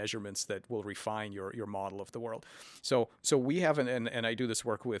more measurements that will refine your model of the world. So we have, and I do this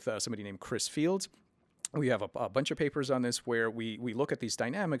work with somebody named Chris Fields. We have a bunch of papers on this where we look at these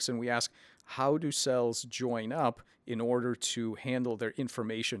dynamics and we ask, how do cells join up in order to handle their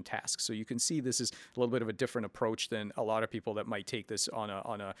information tasks? So you can see this is a little bit of a different approach than a lot of people that might take this on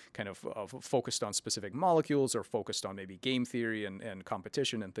a kind of focused on specific molecules or focused on maybe game theory and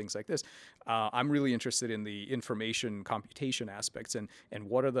competition and things like this. I'm really interested in the information computation aspects and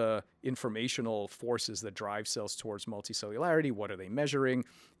what are the informational forces that drive cells towards multicellularity? What are they measuring?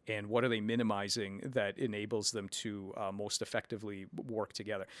 And what are they minimizing that enables them to most effectively work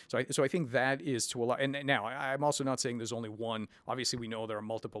together? So I think that is to a lot. And now I'm also not saying there's only one. Obviously, we know there are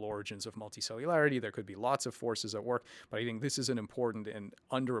multiple origins of multicellularity. There could be lots of forces at work. But I think this is an important and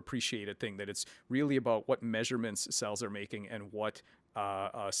underappreciated thing, that it's really about what measurements cells are making and what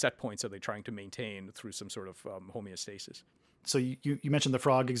set points are they trying to maintain through some sort of homeostasis. So you mentioned the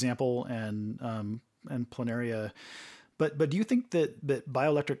frog example and planaria. But do you think that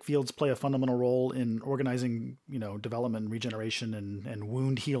bioelectric fields play a fundamental role in organizing, development and regeneration and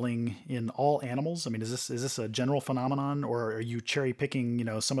wound healing in all animals? I mean, is this a general phenomenon, or are you cherry picking,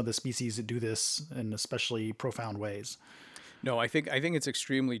 some of the species that do this in especially profound ways? No, I think it's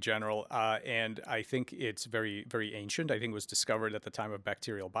extremely general, and I think it's very, very ancient. I think it was discovered at the time of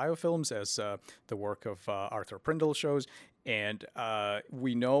bacterial biofilms, as the work of Arthur Prindle shows. And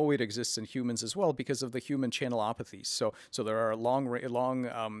we know it exists in humans as well because of the human channelopathies. So there are a long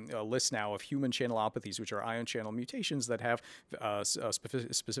list now of human channelopathies, which are ion channel mutations that have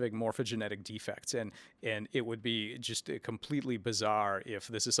specific morphogenetic defects. And it would be just completely bizarre if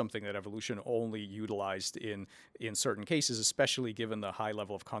this is something that evolution only utilized in certain cases, especially given the high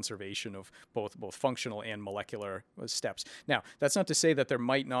level of conservation of both functional and molecular steps. Now, that's not to say that there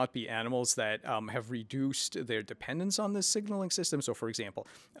might not be animals that have reduced their dependence on this signaling system. So, for example,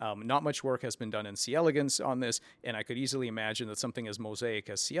 not much work has been done in C. elegans on this, and I could easily imagine that something as mosaic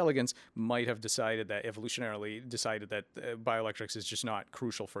as C. elegans might have evolutionarily decided that bioelectrics is just not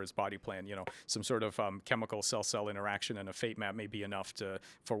crucial for its body plan. Some sort of chemical cell-cell interaction and a fate map may be enough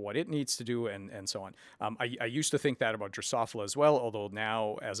for what it needs to do, and so on. I used to think that about Drosophila as well, although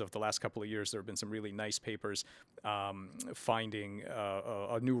now, as of the last couple of years, there have been some really nice papers finding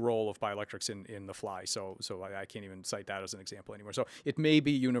a new role of bioelectrics in the fly. So I can't even cite that as an example anymore. So it may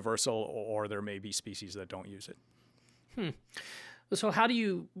be universal, or there may be species that don't use it. So how do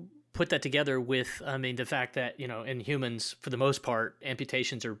you put that together with, the fact that, in humans, for the most part,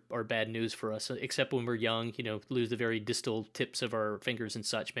 amputations are bad news for us, except when we're young, lose the very distal tips of our fingers and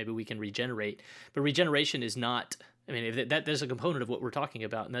such, maybe we can regenerate. But regeneration is not, there's a component of what we're talking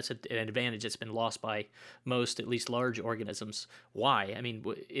about, and that's an advantage that's been lost by most, at least large organisms. Why?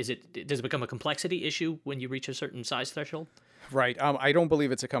 Does it become a complexity issue when you reach a certain size threshold? Right. I don't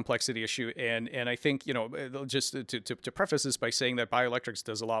believe it's a complexity issue. And I think, just to preface this by saying that bioelectrics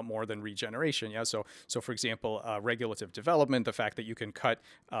does a lot more than regeneration. Yeah. So for example, regulative development, the fact that you can cut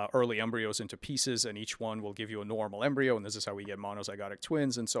early embryos into pieces and each one will give you a normal embryo. And this is how we get monozygotic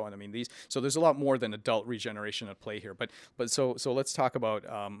twins and so on. So there's a lot more than adult regeneration at play here. But so let's talk about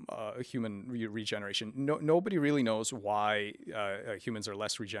human regeneration. Nobody really knows why humans are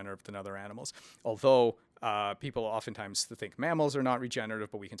less regenerative than other animals. Although people oftentimes think mammals are not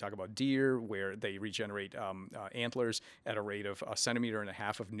regenerative, but we can talk about deer, where they regenerate antlers at a rate of 1.5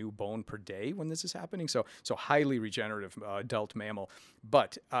 centimeters of new bone per day when this is happening. So highly regenerative adult mammal.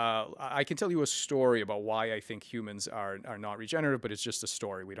 But I can tell you a story about why I think humans are not regenerative, but it's just a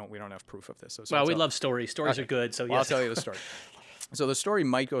story. We don't have proof of this. So we love stories. Stories are good. So well, I'll tell you the story. So the story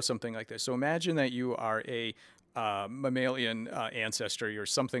might go something like this. So imagine that you are a mammalian ancestor. You're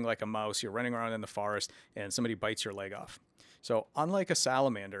something like a mouse. You're running around in the forest, and somebody bites your leg off. So unlike a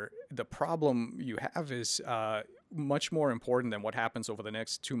salamander, the problem you have is much more important than what happens over the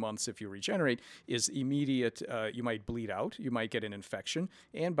next 2 months if you regenerate is immediate. You might bleed out. You might get an infection.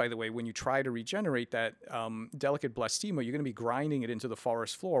 And by the way, when you try to regenerate that delicate blastema, you're going to be grinding it into the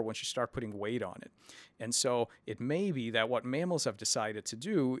forest floor once you start putting weight on it. And so it may be that what mammals have decided to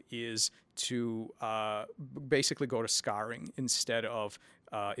do is to basically go to scarring instead of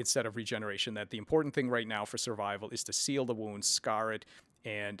regeneration. That the important thing right now for survival is to seal the wound, scar it,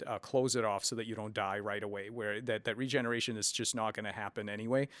 and close it off so that you don't die right away, where that regeneration is just not going to happen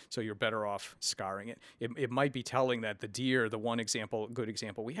anyway, so you're better off scarring it. It might be telling that the deer, the one good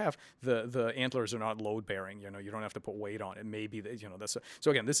example we have, the antlers are not load-bearing. You don't have to put weight on it. Maybe that's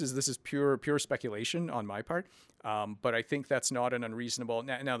so again, this is pure speculation on my part, but I think that's not an unreasonable.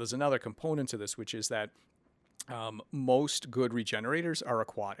 Now there's another component to this, which is that most good regenerators are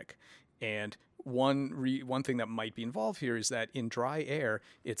aquatic. And one thing that might be involved here is that in dry air,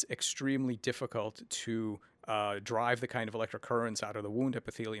 it's extremely difficult to drive the kind of electric currents out of the wound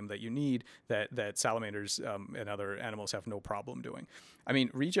epithelium that you need, that salamanders and other animals have no problem doing. I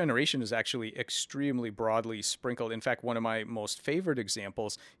mean, regeneration is actually extremely broadly sprinkled. In fact, one of my most favorite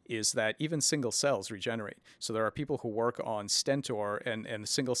examples is that even single cells regenerate. So there are people who work on stentor and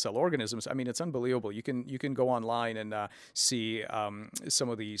single cell organisms. I mean, it's unbelievable. You can go online and see some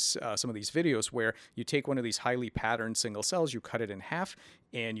of these videos where you take one of these highly patterned single cells, you cut it in half,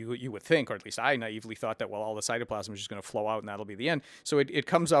 and you would think, or at least I naively thought, that all the cytoplasm is just going to flow out and that'll be the end. So it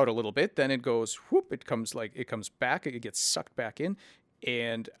comes out a little bit, then it goes whoop, it comes back, it gets sucked back in,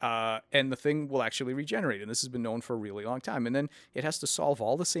 and the thing will actually regenerate. And this has been known for a really long time. And then it has to solve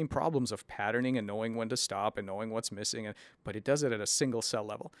all the same problems of patterning and knowing when to stop and knowing what's missing, but it does it at a single cell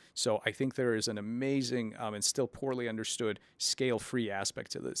level. So I think there is an amazing and still poorly understood scale-free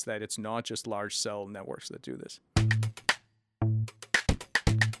aspect to this, that it's not just large cell networks that do this.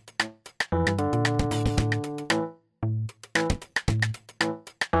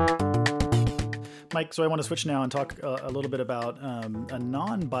 Mike, so I want to switch now and talk a little bit about a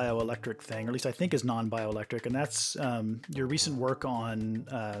non-bioelectric thing, or at least I think is non-bioelectric, and that's your recent work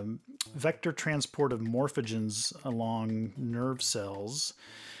on vector transport of morphogens along nerve cells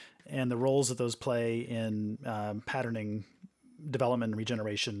and the roles that those play in patterning development and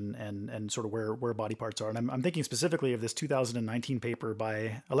regeneration and sort of where body parts are. And I'm thinking specifically of this 2019 paper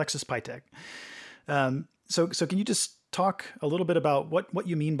by Alexis Pitek. So can you just talk a little bit about what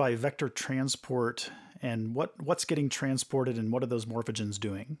you mean by vector transport and what's getting transported and what are those morphogens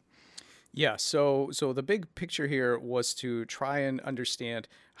doing? Yeah, so the big picture here was to try and understand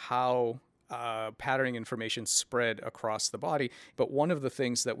how patterning information spread across the body. But one of the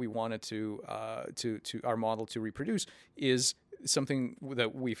things that we wanted to our model to reproduce is something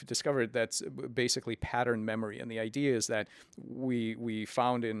that we've discovered that's basically pattern memory. And the idea is that we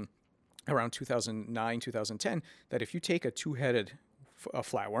found in around 2009, 2010, that if you take a two-headed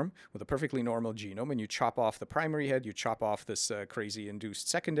flatworm with a perfectly normal genome and you chop off the primary head, you chop off this crazy induced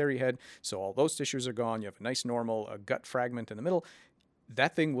secondary head, so all those tissues are gone, you have a nice normal gut fragment in the middle,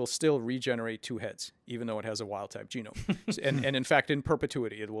 that thing will still regenerate two heads, even though it has a wild-type genome. and in fact, in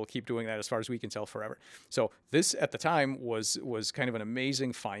perpetuity, it will keep doing that as far as we can tell forever. So this, at the time, was kind of an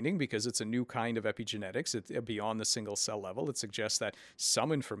amazing finding because it's a new kind of epigenetics. It's beyond the single-cell level. It suggests that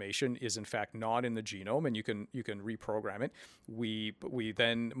some information is, in fact, not in the genome, and you can reprogram it. We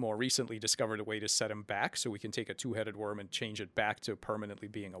then more recently discovered a way to set them back, so we can take a two-headed worm and change it back to permanently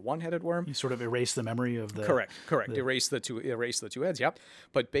being a one-headed worm. You sort of erase the memory of the... Correct. Erase the two heads, yep.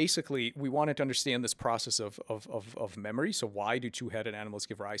 But basically, we wanted to understand this process of memory. So why do two-headed animals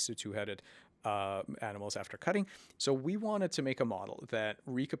give rise to two-headed animals after cutting? So we wanted to make a model that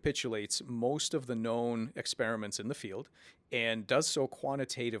recapitulates most of the known experiments in the field and does so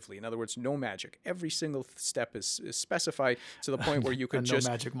quantitatively. In other words, no magic. Every single step is specified to the point where you could no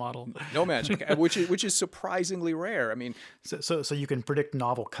magic model. No magic, which is surprisingly rare. I mean, so you can predict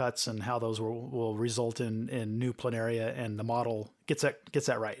novel cuts and how those will result in new planaria, and the model gets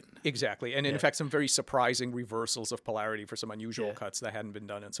that right. Exactly. And in fact, some very surprising reversals of polarity for some unusual cuts that hadn't been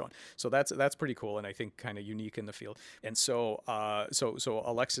done and so on. So that's pretty cool, and I think kind of unique in the field. And so so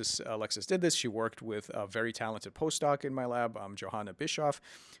Alexis did this. She worked with a very talented postdoc in my lab, Johanna Bischoff,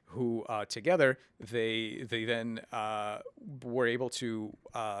 who together they then were able to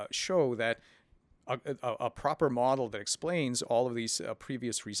show that a proper model that explains all of these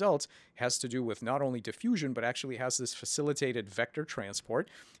previous results has to do with not only diffusion, but actually has this facilitated vector transport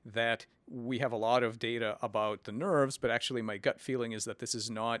that we have a lot of data about the nerves, but actually my gut feeling is that this is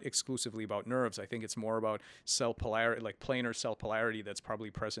not exclusively about nerves. I think it's more about cell polarity, like planar cell polarity that's probably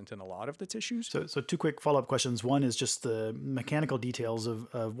present in a lot of the tissues. So two quick follow-up questions. One is just the mechanical details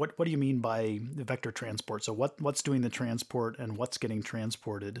of what do you mean by the vector transport? So what's doing the transport and what's getting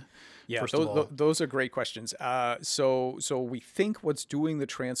transported? Yeah, those are great questions. So we think what's doing the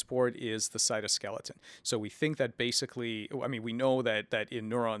transport is the cytoskeleton. So we think that basically, I mean, we know that in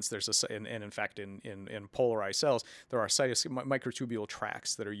neurons there's and in fact in polarized cells there are microtubule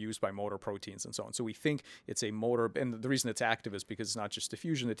tracks that are used by motor proteins and so on. So we think it's a motor, and the reason it's active is because it's not just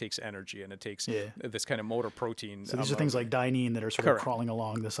diffusion; it takes energy and it takes this kind of motor protein. So these are things like dynein that are sort of crawling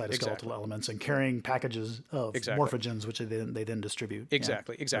along the cytoskeletal elements and carrying packages of morphogens, which they then distribute.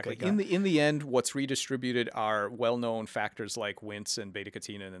 Exactly. Okay, in the end, what's redistributed are well-known factors like Wnt and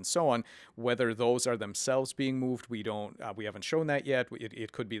beta-catenin and so on. Whether those are themselves being moved, we haven't shown that yet.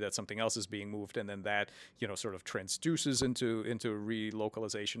 It could be that something else is being moved, and then that sort of transduces into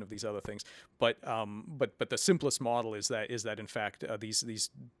relocalization of these other things. But the simplest model is that in fact these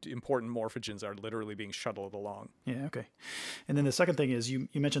important morphogens are literally being shuttled along. Yeah. Okay. And then the second thing is you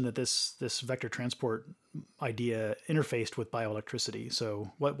mentioned that this vector transport idea interfaced with bioelectricity.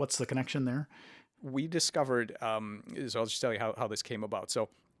 So what's the connection there? We discovered, so I'll just tell you how this came about. So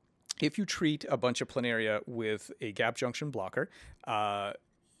if you treat a bunch of planaria with a gap junction blocker,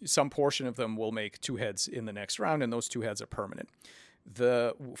 some portion of them will make two heads in the next round, and those two heads are permanent.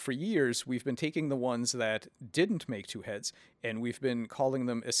 For years, we've been taking the ones that didn't make two heads, and we've been calling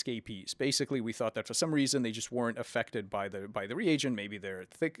them escapees. Basically, we thought that for some reason they just weren't affected by the reagent. Maybe their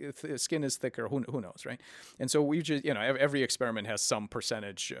skin is thicker. Who knows, right? And so we've just, every experiment has some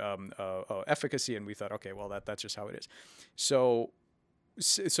percentage efficacy, and we thought, okay, well that's just how it is. So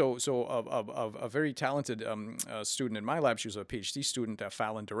a very talented student in my lab, she was a PhD student,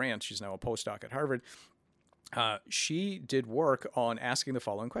 Fallon Durant. She's now a postdoc at Harvard. She did work on asking the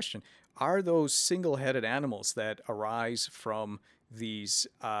following question: are those single-headed animals that arise from these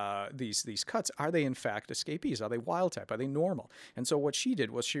cuts, are they in fact escapees? Are they wild type? Are they normal? And so what she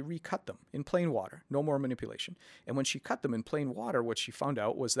did was she recut them in plain water, no more manipulation. And when she cut them in plain water, what she found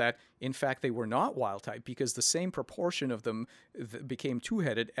out was that in fact they were not wild type, because the same proportion of them became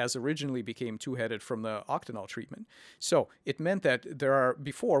two-headed as originally became two-headed from the octanol treatment. So it meant that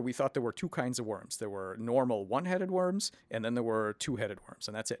before we thought there were two kinds of worms. There were normal one-headed worms, and then there were two-headed worms,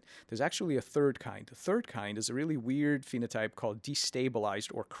 and that's it. There's actually a third kind. The third kind is a really weird phenotype called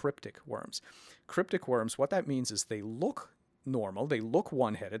destabilized or cryptic worms. Cryptic worms, what that means is they look normal. They look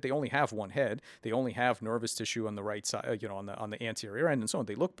one-headed. They only have one head. They only have nervous tissue on the right side, on the anterior end, and so on.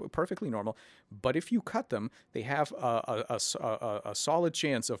 They look perfectly normal. But if you cut them, they have a solid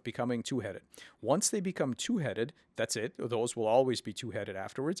chance of becoming two-headed. Once they become two-headed, that's it. Those will always be two-headed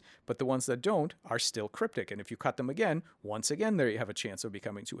afterwards. But the ones that don't are still cryptic. And if you cut them again, once again, there you have a chance of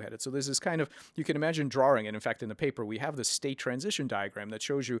becoming two-headed. So there's this kind of, you can imagine drawing, and in fact, in the paper, we have this state transition diagram that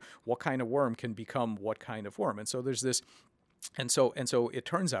shows you what kind of worm can become what kind of worm. And so there's this. And so it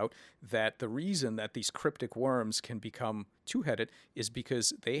turns out that the reason that these cryptic worms can become two-headed is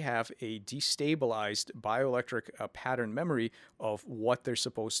because they have a destabilized bioelectric pattern memory of what they're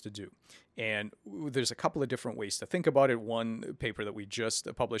supposed to do. And there's a couple of different ways to think about it. One paper that we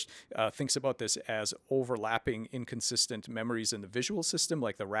just published thinks about this as overlapping inconsistent memories in the visual system,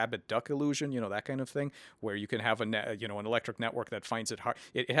 like the rabbit-duck illusion, that kind of thing, where you can have an electric network that finds it hard.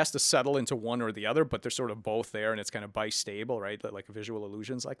 It has to settle into one or the other, but they're sort of both there, and it's kind of bistable, right? Like visual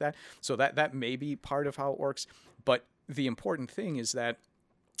illusions like that. So that may be part of how it works. But the important thing is that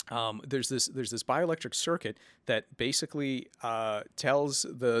there's this bioelectric circuit that basically tells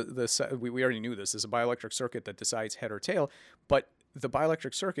we already knew this. There's a bioelectric circuit that decides head or tail, but the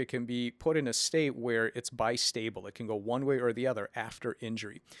bioelectric circuit can be put in a state where it's bistable. It can go one way or the other after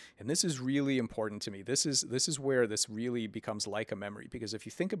injury. And this is really important to me. This is where this really becomes like a memory, because if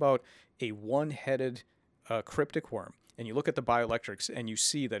you think about a one-headed cryptic worm, and you look at the bioelectrics and you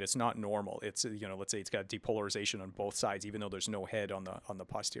see that it's not normal. It's, let's say it's got depolarization on both sides, even though there's no head on the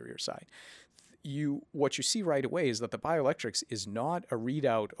posterior side. what you see right away is that the bioelectrics is not a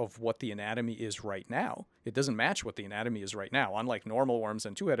readout of what the anatomy is right now. It doesn't match what the anatomy is right now. Unlike normal worms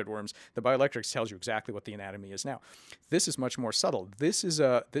and two-headed worms, the bioelectrics tells you exactly what the anatomy is now. This is much more subtle. This is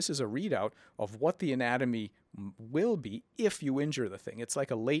a readout of what the anatomy will be if you injure the thing. It's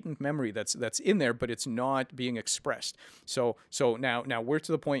like a latent memory that's in there, but it's not being expressed. So now we're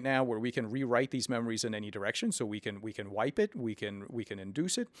to the point now where we can rewrite these memories in any direction. So we can wipe it, we can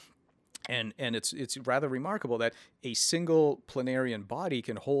induce it. And it's rather remarkable that a single planarian body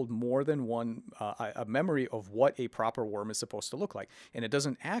can hold more than one a memory of what a proper worm is supposed to look like, and it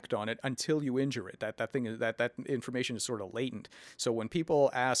doesn't act on it until you injure it. That information is sort of latent. So when people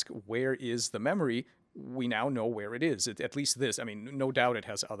ask where is the memory, we now know where it is. At least this. I mean, no doubt it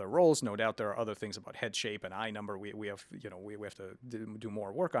has other roles. No doubt there are other things about head shape and eye number. We have to do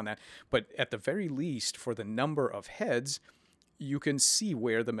more work on that. But at the very least, for the number of heads, you can see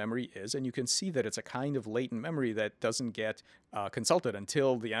where the memory is, and you can see that it's a kind of latent memory that doesn't get consulted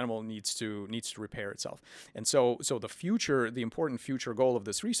until the animal needs to repair itself. And so the important future goal of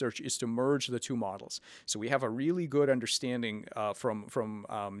this research is to merge the two models. So we have a really good understanding from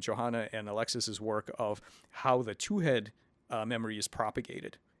Johanna and Alexis's work of how the two-head memory is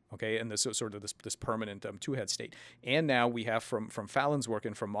propagated. Okay, and this sort of this permanent two-head state. And now we have from Fallon's work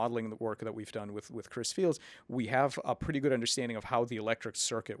and from modeling the work that we've done with Chris Fields, we have a pretty good understanding of how the electric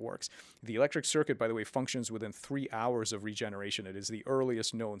circuit works. The electric circuit, by the way, functions within 3 hours of regeneration. It is the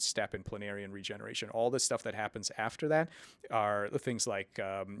earliest known step in planarian regeneration. All the stuff that happens after that are things like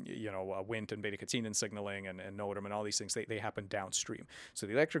Wnt and beta-catenin signaling and NOTAM and all these things. They happen downstream. So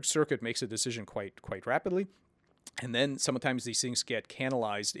the electric circuit makes a decision quite rapidly. And then sometimes these things get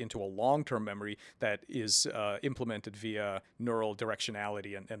canalized into a long-term memory that is implemented via neural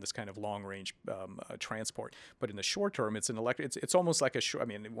directionality and this kind of long-range transport. But in the short term, it's it's almost like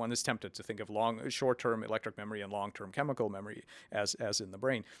one is tempted to think of short-term electric memory and long-term chemical memory as in the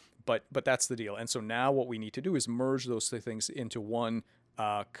brain. But that's the deal. And so now what we need to do is merge those things into one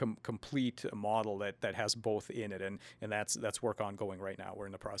complete model that has both in it, and that's work ongoing right now. We're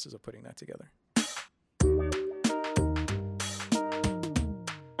in the process of putting that together.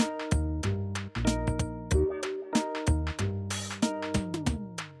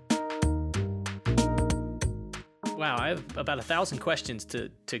 Wow, I have about 1,000 questions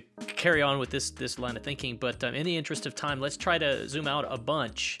to carry on with this line of thinking, but in the interest of time, let's try to zoom out a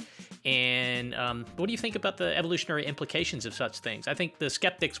bunch. And what do you think about the evolutionary implications of such things? I think the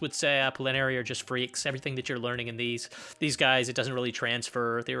skeptics would say Planarians are just freaks. Everything that you're learning in these guys, it doesn't really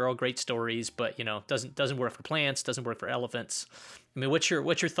transfer. They're all great stories, but doesn't work for plants, doesn't work for elephants. I mean, what's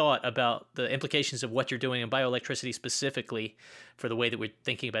your thought about the implications of what you're doing in bioelectricity specifically for the way that we're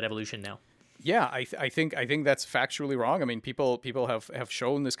thinking about evolution now? Yeah, I think that's factually wrong. I mean, people have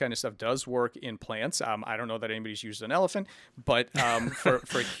shown this kind of stuff does work in plants. I don't know that anybody's used an elephant, but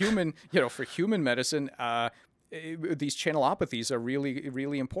for human medicine, these channelopathies are really,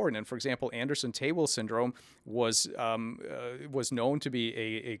 really important. And for example, Anderson-Tawil syndrome was known to be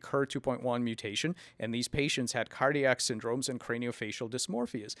a KER2.1 mutation, and these patients had cardiac syndromes and craniofacial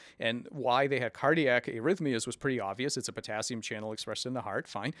dysmorphias. And why they had cardiac arrhythmias was pretty obvious. It's a potassium channel expressed in the heart,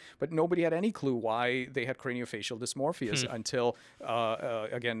 fine. But nobody had any clue why they had craniofacial dysmorphias until,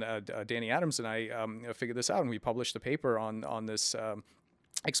 Danny Adams and I figured this out, and we published a paper on this.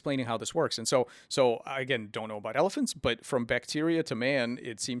 Explaining how this works. And so I, again, don't know about elephants, but from bacteria to man,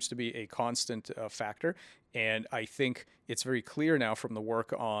 it seems to be a constant factor. And I think it's very clear now from the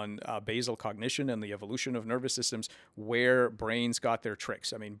work on basal cognition and the evolution of nervous systems where brains got their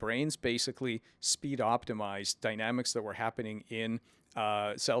tricks. I mean, brains basically speed optimized dynamics that were happening in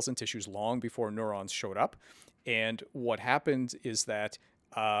cells and tissues long before neurons showed up. And what happened is that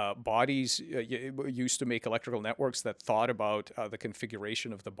bodies used to make electrical networks that thought about the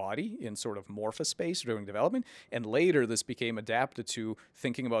configuration of the body in sort of morphospace during development, and later this became adapted to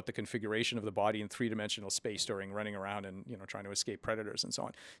thinking about the configuration of the body in three-dimensional space during running around and trying to escape predators and so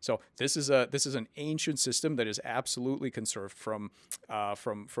on. So this is an ancient system that is absolutely conserved from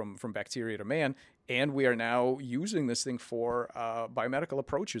bacteria to man. And we are now using this thing for biomedical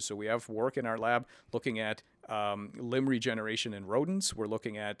approaches. So we have work in our lab looking at limb regeneration in rodents. We're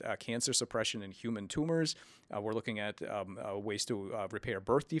looking at cancer suppression in human tumors. We're looking at ways to repair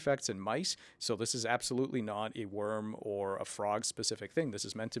birth defects in mice. So this is absolutely not a worm or a frog specific thing. This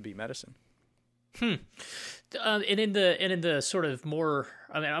is meant to be medicine. And in the sort of more,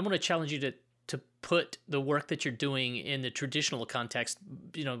 I mean, I'm going to challenge you to put the work that you're doing in the traditional context,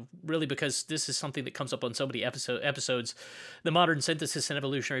 really because this is something that comes up on so many episodes, the modern synthesis in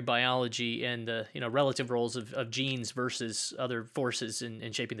evolutionary biology and the relative roles of genes versus other forces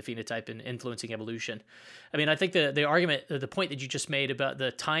in shaping the phenotype and influencing evolution. I mean, I think the argument, the point that you just made about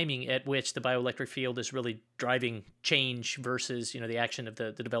the timing at which the bioelectric field is really driving change versus, the action of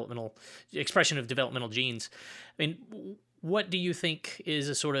the developmental expression of developmental genes. I mean, what do you think is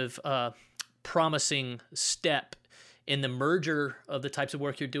a sort of promising step in the merger of the types of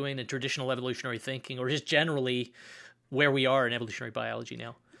work you're doing in traditional evolutionary thinking, or just generally where we are in evolutionary biology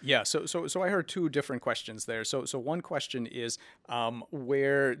now? Yeah, so I heard two different questions there. So one question is,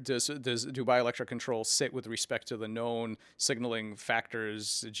 where do bioelectric control sit with respect to the known signaling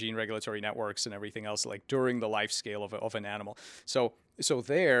factors, gene regulatory networks, and everything else, like during the life scale of an animal? So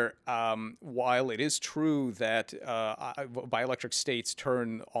there, while it is true that bioelectric states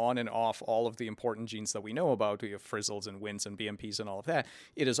turn on and off all of the important genes that we know about, we have frizzles and WNTs and BMPs and all of that,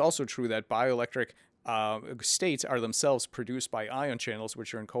 it is also true that bioelectric states are themselves produced by ion channels,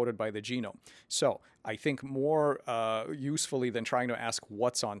 which are encoded by the genome. So I think more usefully than trying to ask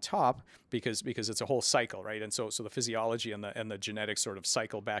what's on top, because it's a whole cycle, right? And so the physiology and the genetics sort of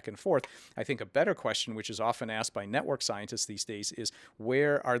cycle back and forth. I think a better question, which is often asked by network scientists these days, is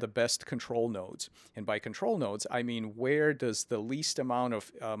where are the best control nodes? And by control nodes, I mean where does the least amount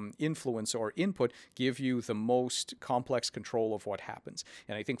of influence or input give you the most complex control of what happens?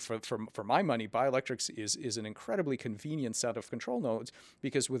 And I think for my money, bioelectrics is an incredibly convenient set of control nodes,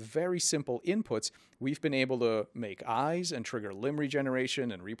 because with very simple inputs, we've been able to make eyes and trigger limb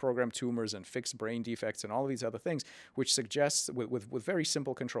regeneration and reprogram tumors and fix brain defects and all of these other things, which suggests with very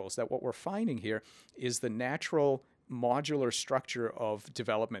simple controls that what we're finding here is the natural modular structure of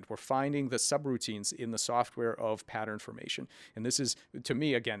development. We're finding the subroutines in the software of pattern formation. And this is, to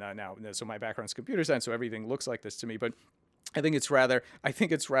me, again, so my background's computer science, so everything looks like this to me, but I think it's rather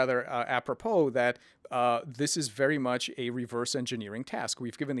apropos that this is very much a reverse engineering task.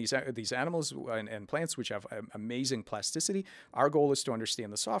 We've given these animals and plants which have amazing plasticity. Our goal is to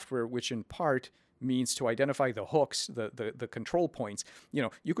understand the software, which in part means to identify the hooks, the control points.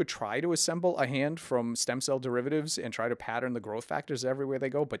 You could try to assemble a hand from stem cell derivatives and try to pattern the growth factors everywhere they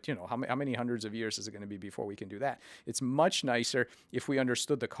go, but how many hundreds of years is it going to be before we can do that? It's much nicer if we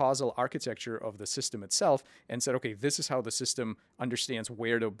understood the causal architecture of the system itself and said, okay, this is how the system understands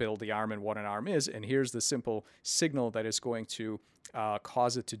where to build the arm and what an arm is, and here's the simple signal that is going to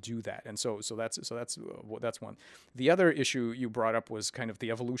cause it to do that. And so that's one. The other issue you brought up was kind of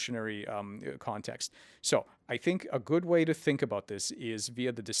the evolutionary context. So I think a good way to think about this is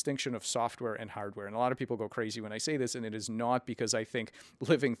via the distinction of software and hardware. And a lot of people go crazy when I say this, and it is not because I think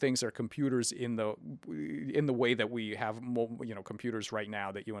living things are computers in the way that we have computers right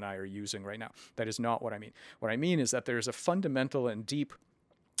now that you and I are using right now. That is not what I mean. What I mean is that there's a fundamental and deep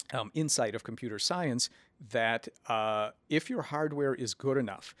insight of computer science that if your hardware is good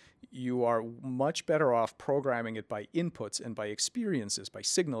enough, you are much better off programming it by inputs and by experiences, by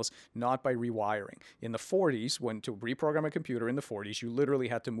signals, not by rewiring. In the 40s, to reprogram a computer in the 40s, you literally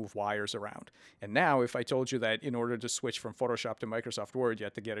had to move wires around. And now, if I told you that in order to switch from Photoshop to Microsoft Word, you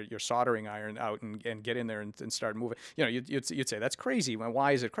had to get your soldering iron out and get in there and start moving, you'd say that's crazy. Well,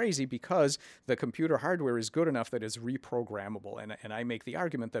 why is it crazy? Because the computer hardware is good enough that it's reprogrammable. And I make the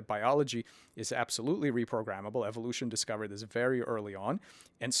argument that biology is absolutely reprogrammable. Evolution discovered this very early on.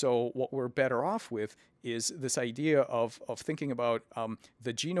 And so what we're better off with is this idea of thinking about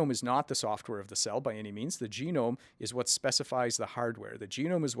the genome is not the software of the cell by any means. The genome is what specifies the hardware. The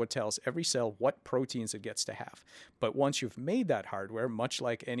genome is what tells every cell what proteins it gets to have. But once you've made that hardware, much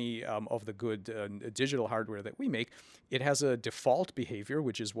like any of the good digital hardware that we make, it has a default behavior,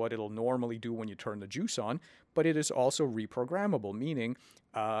 which is what it'll normally do when you turn the juice on, but it is also reprogrammable, meaning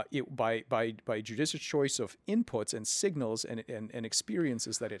by judicious choice of inputs and signals and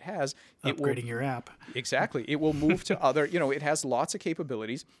experiences that it has, upgrading your app. Exactly. It will move to other, it has lots of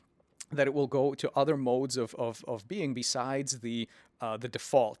capabilities that it will go to other modes of being besides the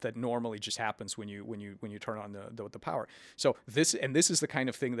default that normally just happens when you turn on the power. So this is the kind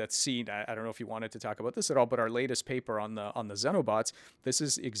of thing that's seen. I don't know if you wanted to talk about this at all, but our latest paper on the xenobots, this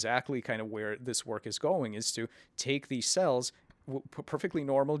is exactly kind of where this work is going, is to take these cells, perfectly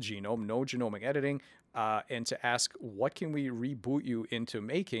normal genome, no genomic editing, and to ask, what can we reboot you into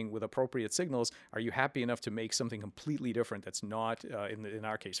making with appropriate signals? Are you happy enough to make something completely different that's not, in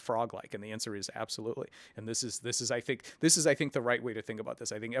our case, frog-like? And the answer is absolutely. And this is I think the right way to think about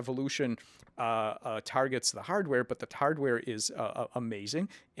this. I think evolution targets the hardware, but the hardware is amazing,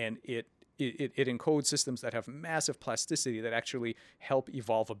 and it it encodes systems that have massive plasticity that actually help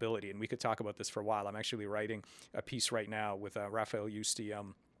evolvability. And we could talk about this for a while. I'm actually writing a piece right now with Raphael Yusti,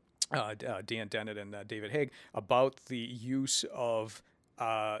 Dan Dennett, and David Haig about the use of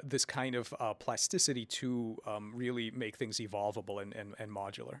this kind of plasticity to really make things evolvable and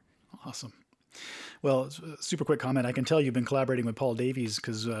modular. Awesome. Well, super quick comment. I can tell you've been collaborating with Paul Davies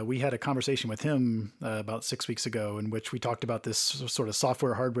because we had a conversation with him about 6 weeks ago in which we talked about this sort of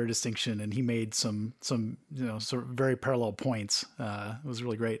software hardware distinction, and he made some sort of very parallel points. It was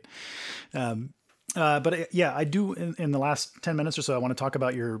really great. But yeah, I do in the last 10 minutes or so, I want to talk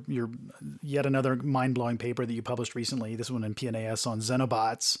about your yet another mind-blowing paper that you published recently, this one in PNAS on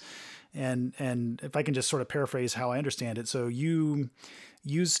Xenobots. And if I can just sort of paraphrase how I understand it. So you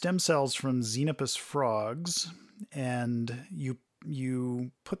use stem cells from Xenopus frogs, and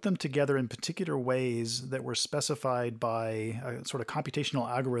you put them together in particular ways that were specified by a sort of computational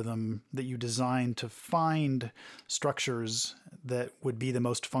algorithm that you designed to find structures that would be the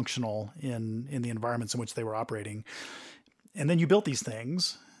most functional in the environments in which they were operating. And then you built these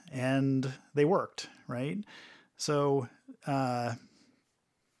things, and they worked, right? So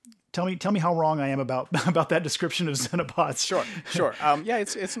tell me how wrong I am about that description of Xenobots. Sure. Yeah,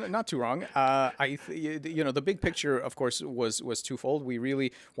 it's not too wrong. The big picture, of course, was twofold. We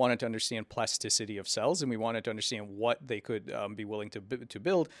really wanted to understand plasticity of cells, and we wanted to understand what they could be willing to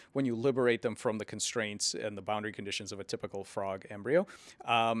build when you liberate them from the constraints and the boundary conditions of a typical frog embryo.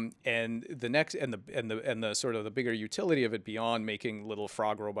 And the next and the sort of the bigger utility of it beyond making little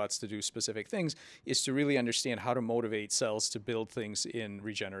frog robots to do specific things is to really understand how to motivate cells to build things in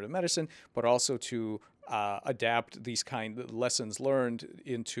regenerative medicine, but also to adapt these kind of lessons learned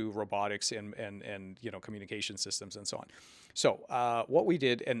into robotics and communication systems and so on. So what we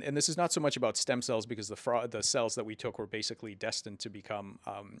did, and this is not so much about stem cells because the cells that we took were basically destined to become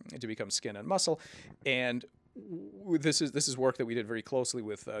skin and muscle, and this is work that we did very closely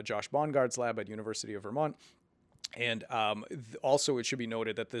with Josh Bongard's lab at University of Vermont. And also, it should be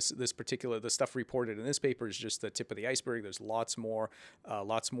noted that the stuff reported in this paper is just the tip of the iceberg. There's lots more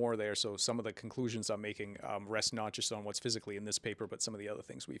there. So some of the conclusions I'm making rest not just on what's physically in this paper, but some of the other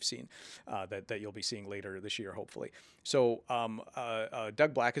things we've seen that you'll be seeing later this year, hopefully. So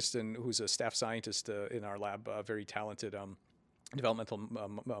Doug Blackiston, who's a staff scientist in our lab, very talented developmental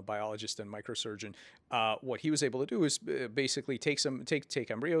biologist and microsurgeon, what he was able to do is basically take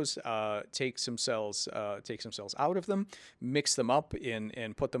embryos, take some cells out of them, mix them up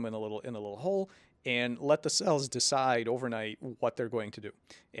and put them in a little hole, and let the cells decide overnight what they're going to do.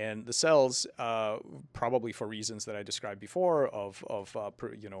 And the cells, probably for reasons that I described before,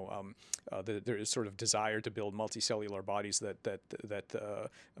 there is sort of desire to build multicellular bodies that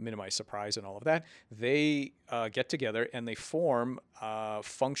minimize surprise and all of that. They get together and they form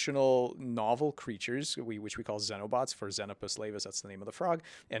functional novel creatures, which we call xenobots for Xenopus laevis, that's the name of the frog,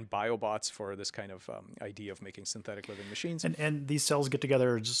 and biobots for this kind of idea of making synthetic living machines. And these cells get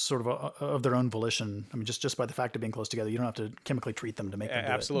together just sort of their own volition. I mean, just by the fact of being close together, you don't have to chemically treat them to make them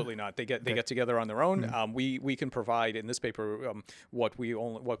do Absolutely not. They get together on their own. Mm-hmm. We can provide in this paper what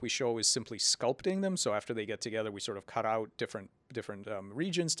we show is simply sculpting them. So after they get together, we sort of cut out different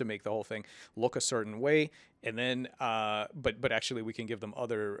regions to make the whole thing look a certain way, and then but actually we can give them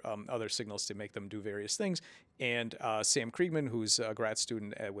other signals to make them do various things. And Sam Kriegman, who's a grad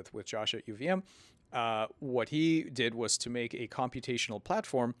student with Josh at UVM, what he did was to make a computational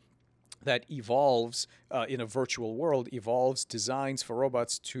platform that evolves in a virtual world, evolves designs for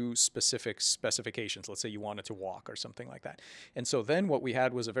robots to specific specifications. Let's say you wanted to walk or something like that. And so then what we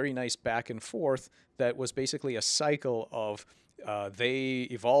had was a very nice back and forth that was basically a cycle of they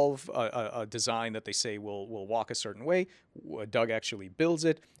evolve a design that they say will walk a certain way. Doug actually builds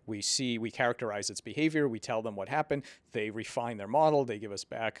it. We characterize its behavior. We tell them what happened. They refine their model. They give us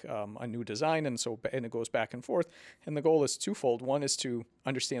back a new design, and it goes back and forth. And the goal is twofold. One is to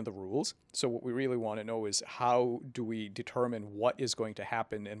understand the rules. So what we really want to know is how do we determine what is going to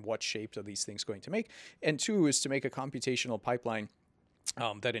happen and what shapes are these things going to make. And two is to make a computational pipeline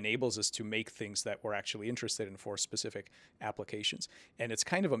that enables us to make things that we're actually interested in for specific applications. And it's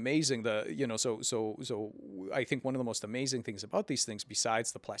kind of amazing so I think one of the most amazing things about these things,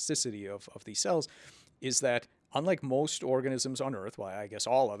 besides the plasticity of these cells, is that unlike most organisms on Earth, well, I guess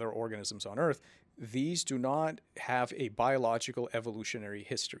all other organisms on Earth, these do not have a biological evolutionary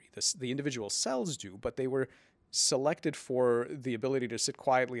history. The individual cells do, but they were selected for the ability to sit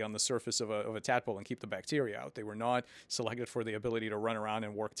quietly on the surface of a tadpole and keep the bacteria out. They were not selected for the ability to run around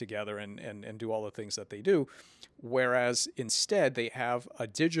and work together and do all the things that they do. Whereas instead, they have a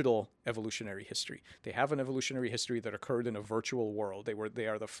digital evolutionary history. They have an evolutionary history that occurred in a virtual world. They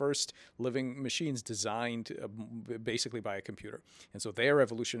are the first living machines designed basically by a computer. And so their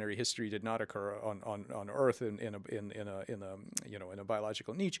evolutionary history did not occur on Earth in a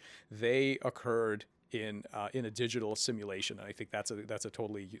biological niche. They occurred in a digital simulation. And I think that's a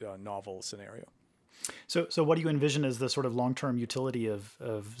totally novel scenario. So what do you envision as the sort of long-term utility of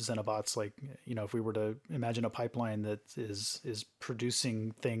Xenobots? Like, if we were to imagine a pipeline that is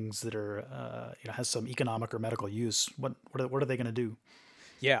producing things that are, has some economic or medical use, what are they going to do?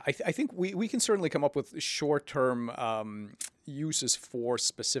 Yeah, I think we can certainly come up with short-term uses for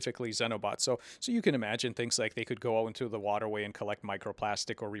specifically Xenobots. So you can imagine things like they could go out into the waterway and collect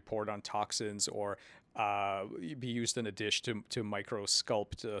microplastic or report on toxins, or be used in a dish to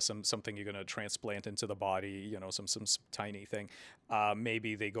microsculpt something you're going to transplant into the body, some tiny thing.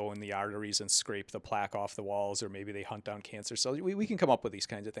 Maybe they go in the arteries and scrape the plaque off the walls, or maybe they hunt down cancer cells. We can come up with these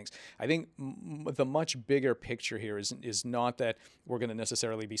kinds of things. I think the much bigger picture here is not that we're going to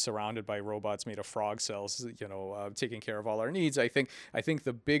necessarily be surrounded by robots made of frog cells, taking care of all our needs. I think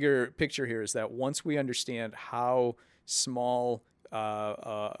the bigger picture here is that once we understand how small,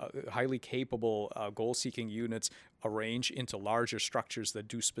 highly capable goal-seeking units arrange into larger structures that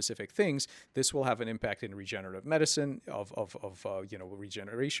do specific things, this will have an impact in regenerative medicine, of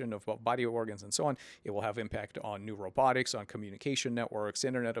regeneration of body organs and so on. It will have impact on new robotics, on communication networks,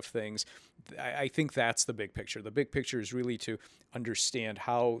 Internet of Things. I think that's the big picture. The big picture is really to understand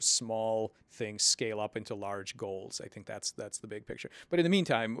how small things scale up into large goals. I think that's the big picture. But in the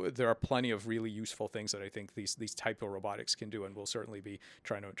meantime, there are plenty of really useful things that I think these type of robotics can do, and we'll certainly be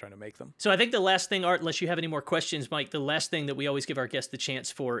trying to make them. So I think the last thing, Art, unless you have any more questions, Mike, the last thing that we always give our guests the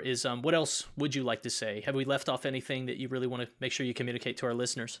chance for is what else would you like to say? Have we left off anything that you really want to make sure you communicate to our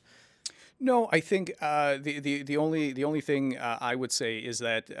listeners? No, I think the only thing I would say is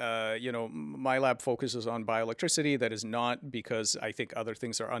that my lab focuses on bioelectricity. That is not because I think other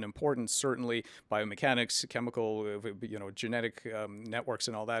things are unimportant. Certainly, biomechanics, chemical, genetic networks,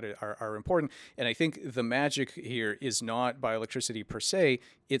 and all that are important. And I think the magic here is not bioelectricity per se.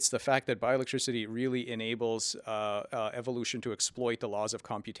 It's the fact that bioelectricity really enables evolution to exploit the laws of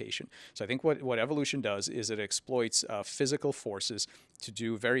computation. So I think what evolution does is it exploits physical forces to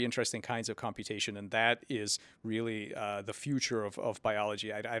do very interesting kinds of computation, and that is really the future of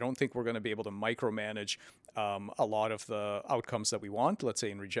biology. I don't think we're going to be able to micromanage a lot of the outcomes that we want, let's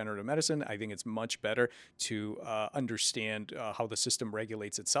say in regenerative medicine. I think it's much better to understand how the system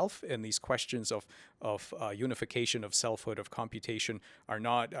regulates itself, and these questions of unification, of selfhood, of computation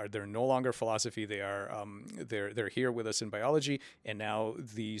they're no longer philosophy. They're here with us in biology, and now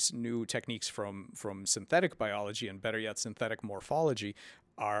these new techniques from synthetic biology, and better yet synthetic morphology,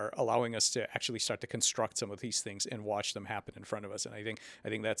 are allowing us to actually start to construct some of these things and watch them happen in front of us. And I think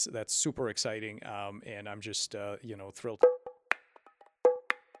that's super exciting, and I'm just thrilled.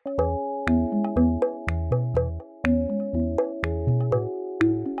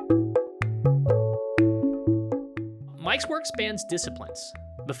 Mike's work spans disciplines.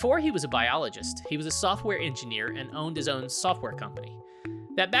 Before he was a biologist, he was a software engineer and owned his own software company.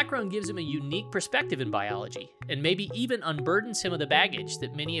 That background gives him a unique perspective in biology, and maybe even unburdens him of the baggage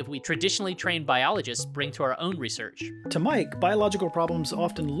that many of we traditionally trained biologists bring to our own research. To Mike, biological problems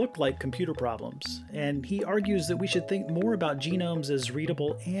often look like computer problems, and he argues that we should think more about genomes as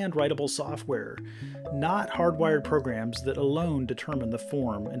readable and writable software, not hardwired programs that alone determine the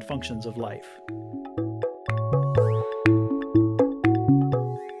form and functions of life.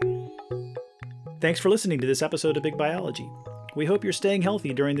 Thanks for listening to this episode of Big Biology. We hope you're staying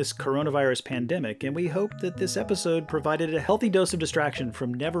healthy during this coronavirus pandemic, and we hope that this episode provided a healthy dose of distraction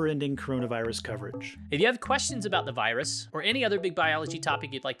from never-ending coronavirus coverage. If you have questions about the virus or any other big biology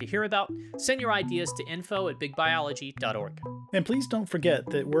topic you'd like to hear about, send your ideas to info@bigbiology.org. And please don't forget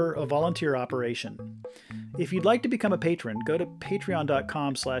that we're a volunteer operation. If you'd like to become a patron, go to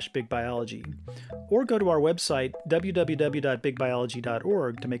patreon.com/bigbiology, or go to our website,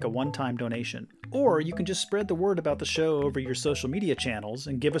 www.bigbiology.org, to make a one-time donation. Or you can just spread the word about the show over your social media channels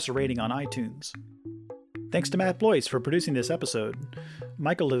and give us a rating on iTunes. Thanks to Matt Blois for producing this episode.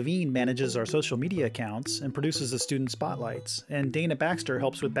 Michael Levine manages our social media accounts and produces the student spotlights, and Dana Baxter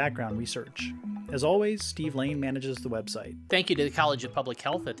helps with background research. As always, Steve Lane manages the website. Thank you to the College of Public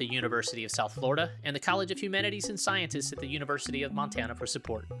Health at the University of South Florida and the College of Humanities and Sciences at the University of Montana for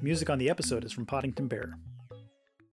support. Music on the episode is from Poddington Bear.